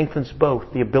really strengthens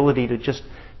both the ability to just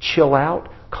chill out,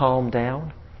 calm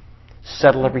down,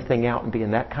 settle everything out and be in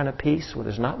that kind of peace where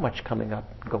there's not much going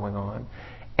on,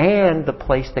 and the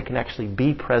place that can actually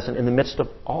be present in the midst of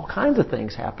all kinds of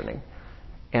things happening,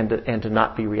 and to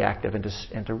not be reactive,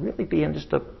 and to really be in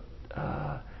just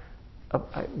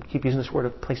I keep using this word, a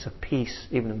place of peace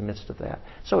even in the midst of that.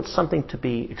 So it's something to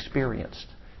be experienced.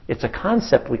 It's a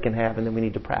concept we can have, and then we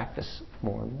need to practice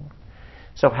more and more.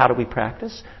 So how do we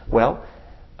practice? Well,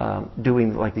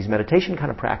 doing like these meditation kind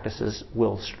of practices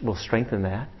will strengthen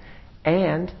that.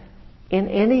 And in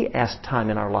any time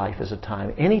in our life is a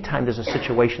time. Any time there's a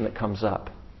situation that comes up.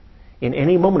 In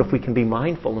any moment, if we can be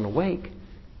mindful and awake,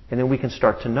 and then we can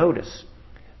start to notice.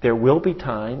 There will be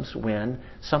times when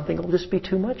something will just be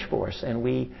too much for us, and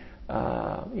we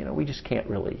just can't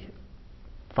really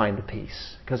find the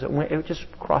peace because it just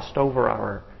crossed over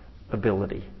our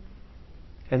ability.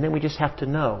 And then we just have to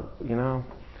know,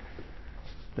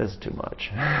 this is too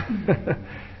much.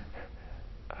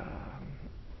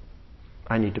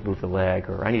 I need to move the leg,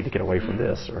 or I need to get away from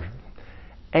this,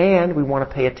 and we want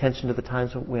to pay attention to the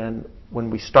times when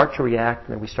we start to react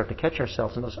and then we start to catch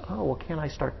ourselves and go, oh, well, can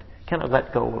I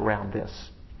let go around this?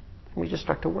 And we just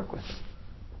start to work with it.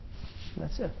 And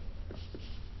that's it.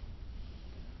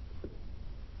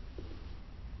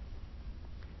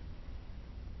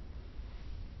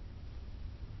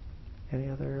 Any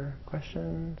other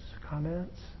questions,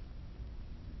 comments?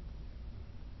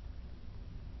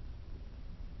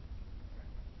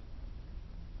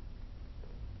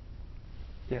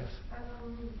 Yes.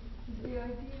 The idea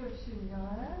of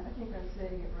shunyata, I think I'm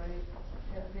saying it right,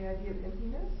 the idea of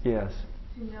emptiness. Yes.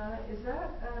 Shunyata, is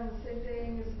that the same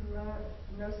thing as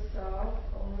no self,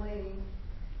 only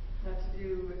not to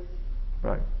do with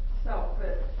self,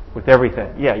 but... With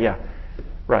everything, yeah.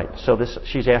 Right, so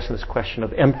she's asking this question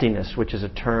of emptiness, which is a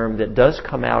term that does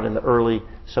come out in the early...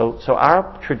 So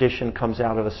our tradition comes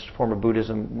out of a form of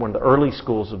Buddhism, one of the early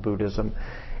schools of Buddhism,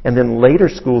 and then later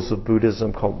schools of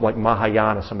Buddhism called like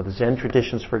Mahayana, some of the Zen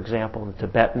traditions, for example, the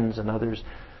Tibetans and others.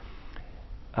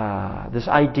 This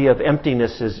idea of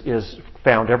emptiness is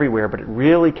found everywhere, but it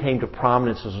really came to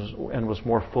prominence and was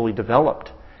more fully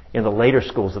developed in the later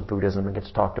schools of Buddhism and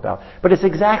gets talked about. But it's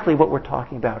exactly what we're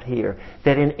talking about here,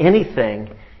 that in anything,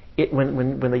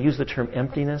 when they use the term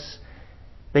emptiness,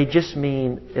 they just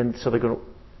mean, and so they're going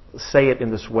to say it in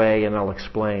this way, and I'll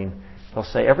explain. They'll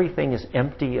say everything is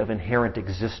empty of inherent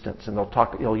existence, and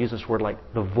they'll use this word like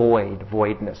the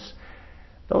voidness.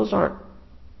 Those aren't,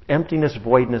 emptiness,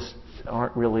 voidness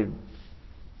aren't really,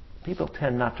 people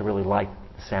tend not to really like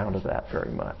the sound of that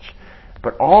very much.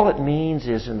 But all it means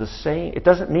is it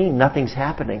doesn't mean nothing's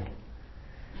happening,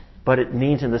 but it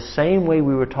means in the same way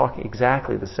we were talking,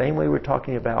 exactly the same way we were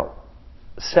talking about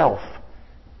self,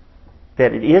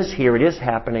 that it is here, it is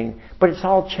happening, but it's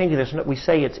all changing. We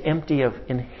say it's empty of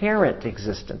inherent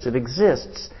existence. It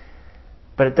exists,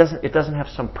 but it doesn't have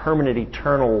some permanent,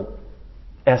 eternal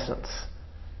essence.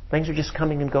 Things are just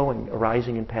coming and going,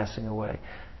 arising and passing away.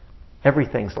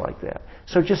 Everything's like that.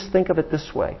 So just think of it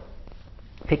this way.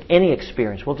 Pick any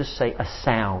experience. We'll just say a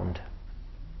sound.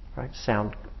 Right?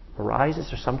 Sound arises,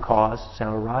 there's some cause.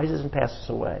 Sound arises and passes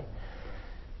away.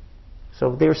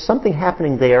 So there's something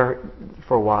happening there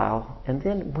for a while, and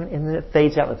then it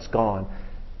fades out and it's gone.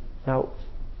 Now,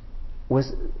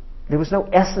 there was no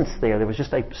essence there. There was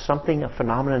just a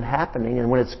phenomenon happening,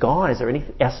 and when it's gone, is there any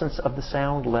essence of the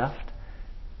sound left?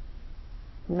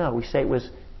 No, we say it was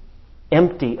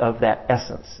empty of that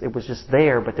essence. It was just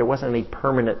there, but there wasn't any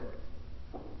permanent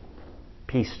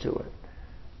piece to it.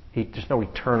 There's no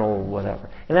eternal whatever.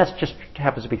 And that just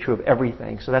happens to be true of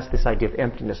everything. So that's this idea of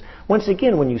emptiness. Once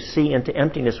again, when you see into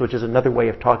emptiness, which is another way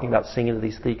of talking about seeing into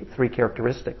these three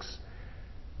characteristics,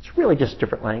 it's really just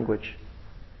different language.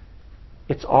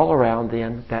 It's all around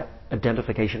then that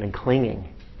identification and clinging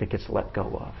that gets let go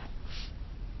of.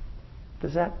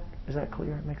 Is that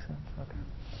clear? It makes sense? Okay.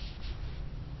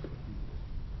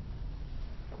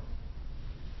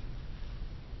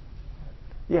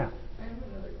 Yeah. I have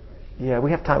another question. Yeah,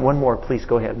 we have time. One more, please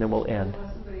go ahead, and then we'll end.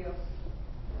 Somebody else.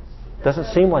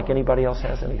 Doesn't seem like anybody else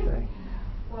has anything.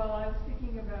 Well, I was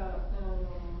thinking about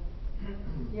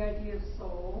the idea of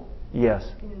soul. Yes.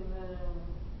 In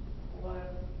a lot of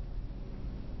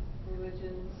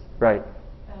religions. Right.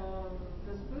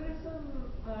 Does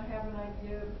Buddhism have an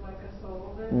idea of like a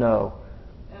soul then? No.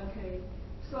 Okay.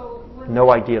 So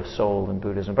no idea of soul in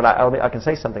Buddhism, but I can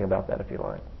say something about that if you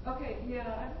like. Okay.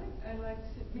 Yeah, I like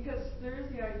to, because there is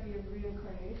the idea of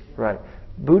reincarnation. Right.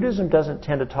 Buddhism doesn't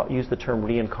tend to use the term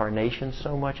reincarnation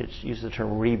so much. It uses the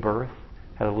term rebirth.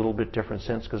 Had a little bit different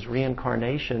sense because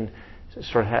reincarnation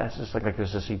sort of has it's like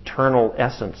there's this eternal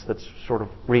essence that's sort of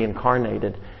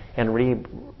reincarnated, and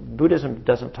Buddhism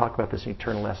doesn't talk about this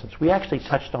eternal essence. We actually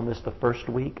touched on this the first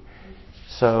week,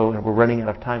 so we're running out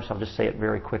of time, so I'll just say it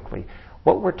very quickly.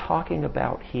 What we're talking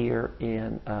about here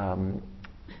in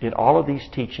all of these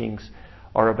teachings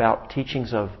are about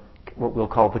teachings of what we'll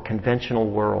call the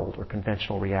conventional world or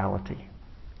conventional reality,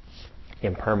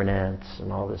 impermanence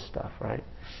and all this stuff, right?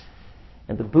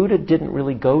 And the Buddha didn't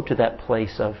really go to that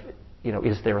place of,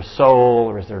 is there a soul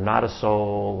or is there not a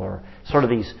soul, or sort of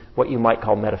these what you might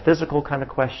call metaphysical kind of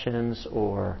questions,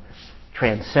 or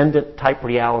transcendent type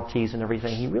realities and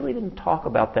everything. He really didn't talk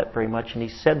about that very much, and he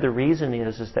said the reason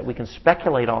is that we can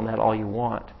speculate on that all you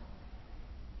want.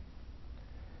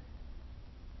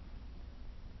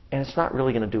 And it's not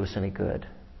really going to do us any good.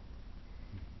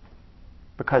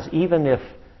 Because even if,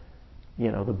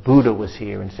 the Buddha was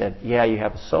here and said, yeah, you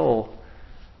have a soul,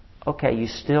 okay, we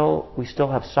still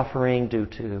have suffering due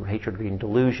to hatred, greed, and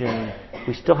delusion.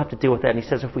 We still have to deal with that. And he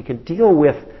says if we can deal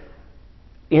with,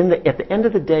 at the end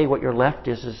of the day, what you're left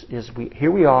is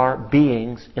here we are,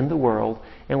 beings in the world,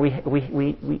 and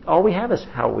we all we have is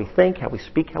how we think, how we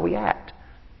speak, how we act.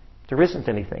 There isn't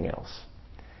anything else.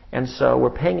 And so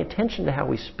we're paying attention to how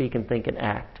we speak and think and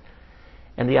act.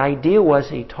 And the idea was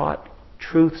he taught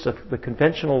truths of the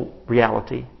conventional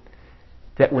reality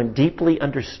that, when deeply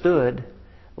understood,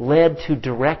 led to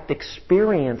direct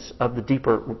experience of the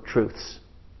deeper truths.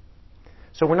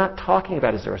 So we're not talking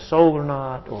about is there a soul or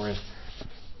not, or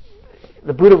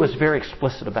the Buddha was very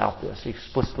explicit about this. He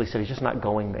explicitly said he's just not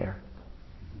going there.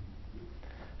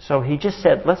 So he just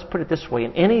said, let's put it this way,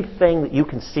 in anything that you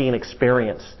can see and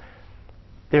experience,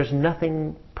 there's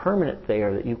nothing permanent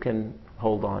there that you can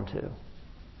hold on to.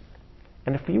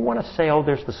 And if you want to say, oh,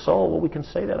 there's the soul, well, we can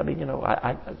say that. I mean,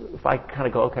 if I kind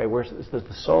of go, okay, where's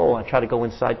the soul? I try to go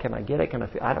inside, can I get it?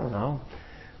 I don't know.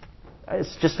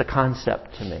 It's just a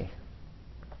concept to me.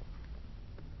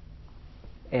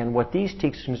 And what these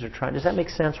teachings are trying, does that make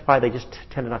sense? Why they just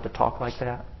tend not to talk like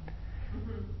that?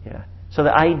 Mm-hmm. Yeah. So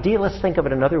the idea, let's think of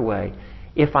it another way.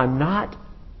 If I'm not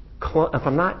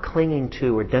clinging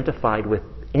to or identified with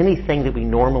anything that we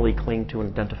normally cling to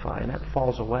and identify, and that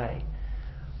falls away,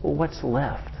 well, what's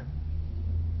left?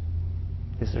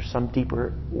 Is there some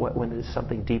deeper, when there's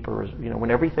something deeper, when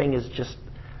everything is just,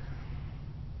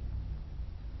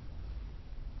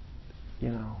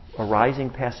 arising,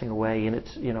 passing away, and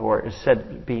it's, or is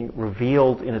said being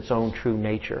revealed in its own true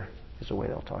nature, is the way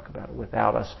they'll talk about it,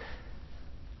 without us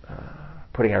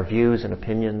putting our views and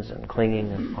opinions and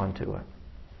clinging onto it.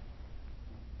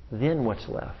 Then what's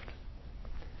left?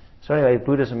 So anyway,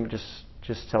 Buddhism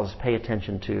just tells us pay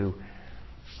attention to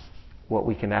what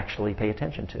we can actually pay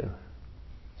attention to.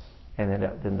 And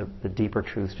then the deeper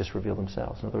truths just reveal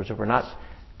themselves. In other words, if we're not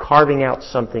carving out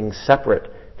something separate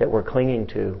that we're clinging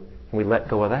to, and we let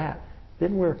go of that,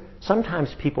 then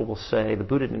sometimes people will say, the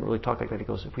Buddha didn't really talk like that. He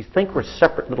goes, if we think we're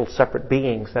little separate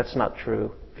beings, that's not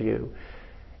true view.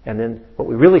 And then what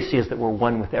we really see is that we're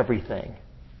one with everything.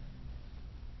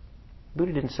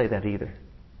 Buddha didn't say that either.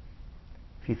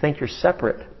 If you think you're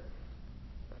separate,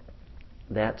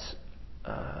 that's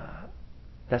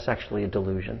actually a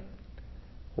delusion.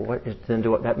 Well,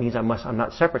 that means I'm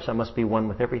not separate, so I must be one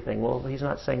with everything. Well, he's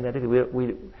not saying that either.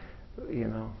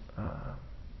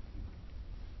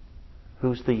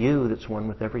 Who's the you that's one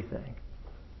with everything?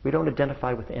 We don't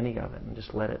identify with any of it and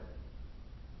just let it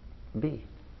be.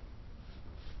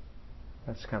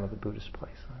 That's kind of the Buddhist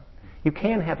place. You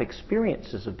can have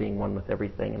experiences of being one with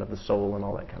everything and of the soul and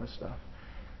all that kind of stuff.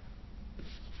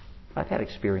 I've had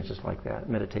experiences like that,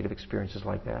 meditative experiences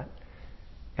like that.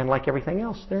 And like everything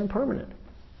else, they're impermanent.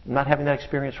 I'm not having that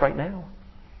experience right now.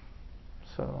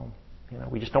 So,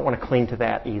 we just don't want to cling to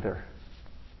that either.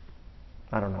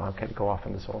 I don't know, I could go off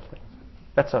on this whole thing.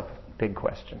 That's a big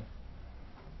question.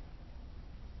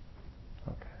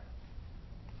 Okay.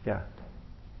 Yeah?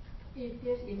 If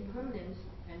there's impermanence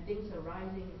and things are rising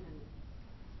and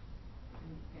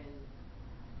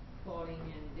falling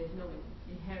and there's no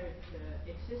inherent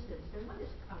existence, then what is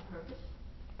our purpose?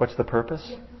 What's the purpose?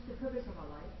 Yeah, what's the purpose of our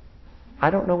life? I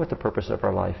don't know what the purpose of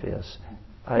our life is.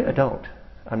 I don't.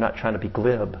 I'm not trying to be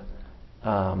glib.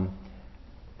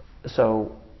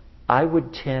 So I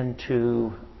would tend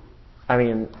to,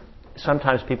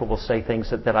 sometimes people will say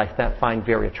things that I find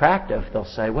very attractive. They'll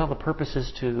say, well, the purpose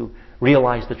is to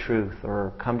realize the truth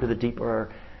or come to the deep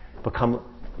or become,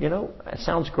 it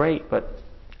sounds great, but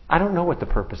I don't know what the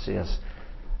purpose is.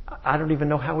 I don't even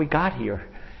know how we got here.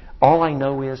 All I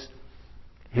know is,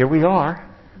 here we are.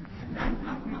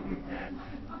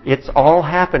 It's all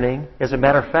happening. As a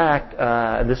matter of fact,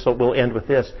 and we'll end with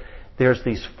this, there's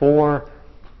these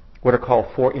what are called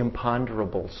four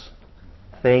imponderables.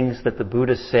 Things that the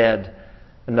Buddha said,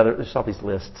 there's all these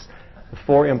lists. The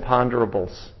four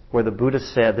imponderables, where the Buddha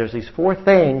said, there's these four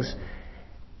things,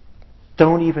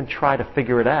 don't even try to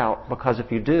figure it out, because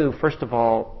if you do, first of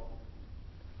all,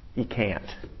 you can't.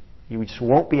 You just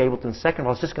won't be able to, and second of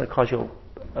all, it's just going to cause you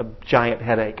a giant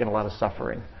headache and a lot of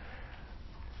suffering.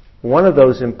 One of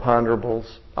those imponderables,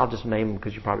 I'll just name them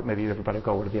because maybe everybody will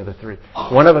go over to the other three.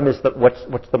 One of them is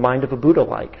what's the mind of a Buddha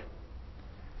like?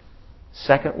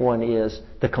 Second one is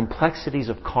the complexities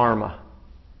of karma.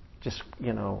 just,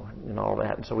 and all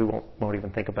that. And so we won't even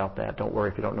think about that. Don't worry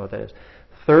if you don't know what that is.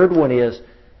 Third one is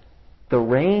the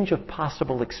range of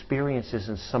possible experiences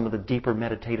in some of the deeper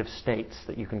meditative states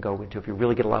that you can go into. If you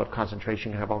really get a lot of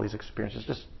concentration, you can have all these experiences,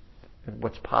 just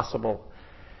what's possible.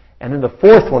 And then the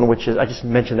fourth one, which is, I just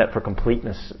mentioned that for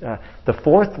completeness. The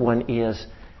fourth one is,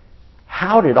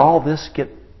 how did all this get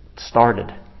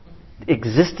started?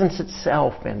 Existence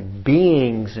itself and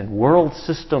beings and world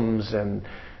systems and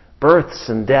births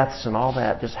and deaths and all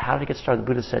that. Just how did it get started? The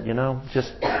Buddha said,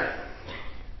 just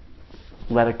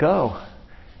let it go.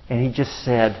 And he just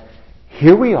said,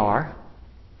 here we are.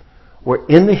 We're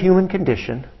in the human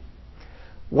condition.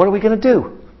 What are we going to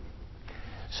do?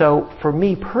 So for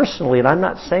me personally, and I'm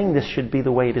not saying this should be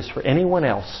the way it is for anyone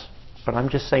else, but I'm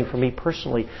just saying for me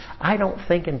personally, I don't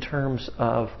think in terms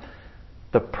of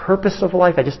the purpose of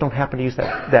life. I just don't happen to use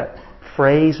that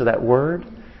phrase or that word.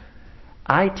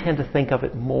 I tend to think of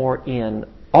it more in,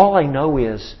 all I know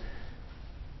is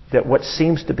that what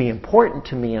seems to be important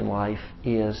to me in life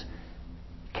is,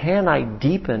 can I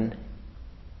deepen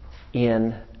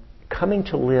in coming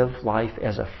to live life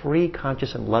as a free,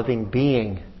 conscious, and loving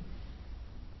being?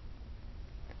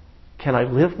 Can I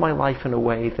live my life in a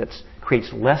way that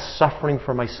creates less suffering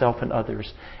for myself and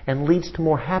others and leads to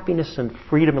more happiness and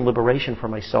freedom and liberation for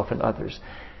myself and others?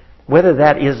 Whether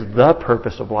that is the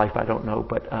purpose of life, I don't know,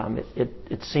 but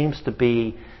it seems to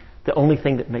be the only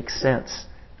thing that makes sense.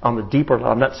 On the deeper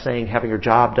level, I'm not saying having your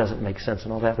job doesn't make sense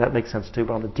and all that. That makes sense too.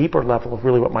 But on the deeper level of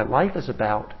really what my life is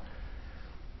about,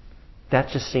 that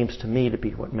just seems to me to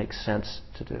be what makes sense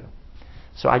to do.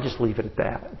 So I just leave it at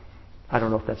that. I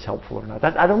don't know if that's helpful or not.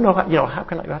 I don't know how, how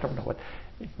can I don't know what,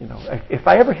 if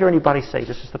I ever hear anybody say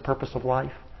this is the purpose of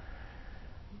life,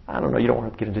 I don't know, you don't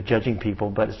want to get into judging people,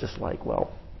 but it's just like,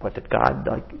 well, what, did God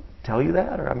tell you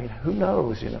that? Or, who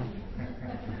knows,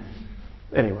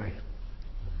 Anyway.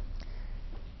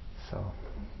 So,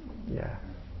 yeah.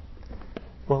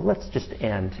 Well, let's just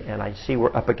end. And I see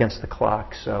we're up against the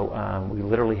clock, so we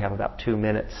literally have about 2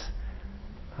 minutes.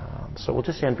 So we'll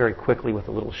just end very quickly with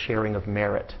a little sharing of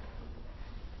merit.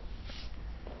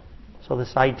 So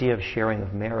this idea of sharing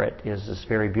of merit is this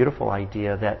very beautiful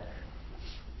idea that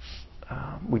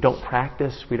we don't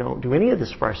practice, we don't do any of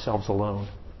this for ourselves alone.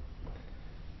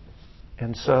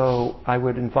 And so I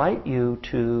would invite you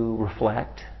to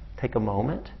reflect, take a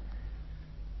moment,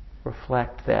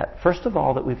 reflect that, first of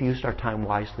all, that we've used our time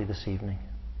wisely this evening.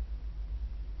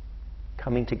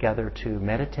 Coming together to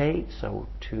meditate, so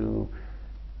to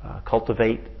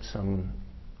cultivate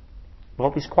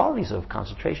these qualities of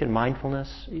concentration,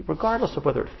 mindfulness, regardless of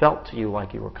whether it felt to you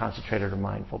like you were concentrated or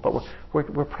mindful. But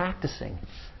we're practicing.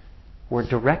 We're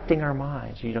directing our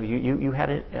minds. You had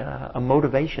a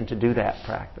motivation to do that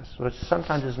practice, which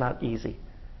sometimes is not easy.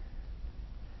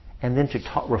 And then to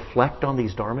reflect on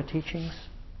these Dharma teachings.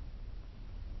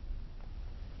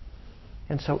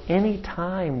 And so any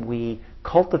time we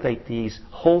cultivate these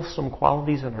wholesome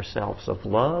qualities in ourselves of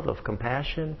love, of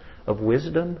compassion, of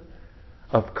wisdom,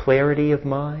 of clarity of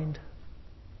mind,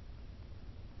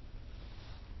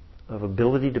 of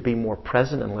ability to be more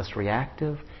present and less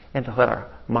reactive, and to let our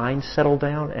minds settle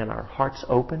down and our hearts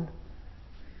open,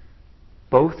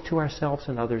 both to ourselves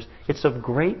and others, it's of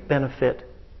great benefit,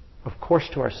 of course,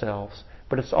 to ourselves,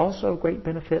 but it's also of great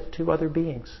benefit to other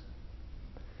beings.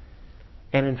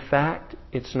 And in fact,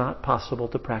 it's not possible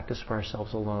to practice for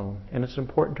ourselves alone. And it's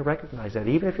important to recognize that,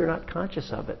 even if you're not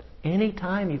conscious of it. Any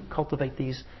time you cultivate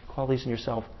these qualities in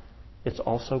yourself, it's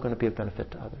also going to be of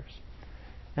benefit to others.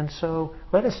 And so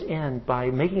let us end by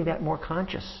making that more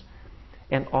conscious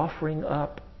and offering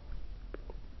up,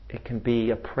 it can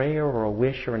be a prayer or a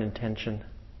wish or an intention.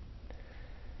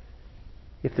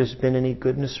 If there's been any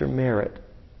goodness or merit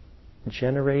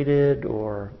generated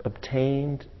or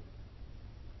obtained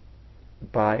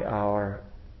by our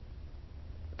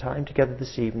time together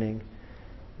this evening,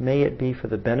 may it be for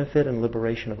the benefit and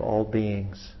liberation of all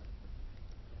beings.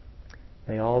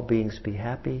 May all beings be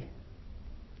happy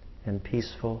and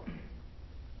peaceful,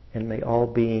 and may all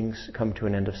beings come to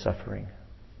an end of suffering.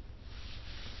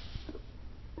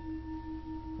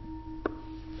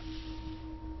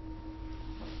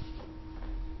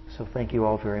 So thank you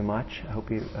all very much. I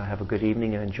hope you have a good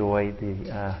evening and enjoy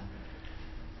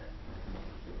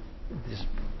this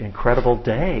incredible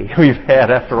day we've had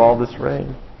after all this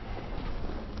rain.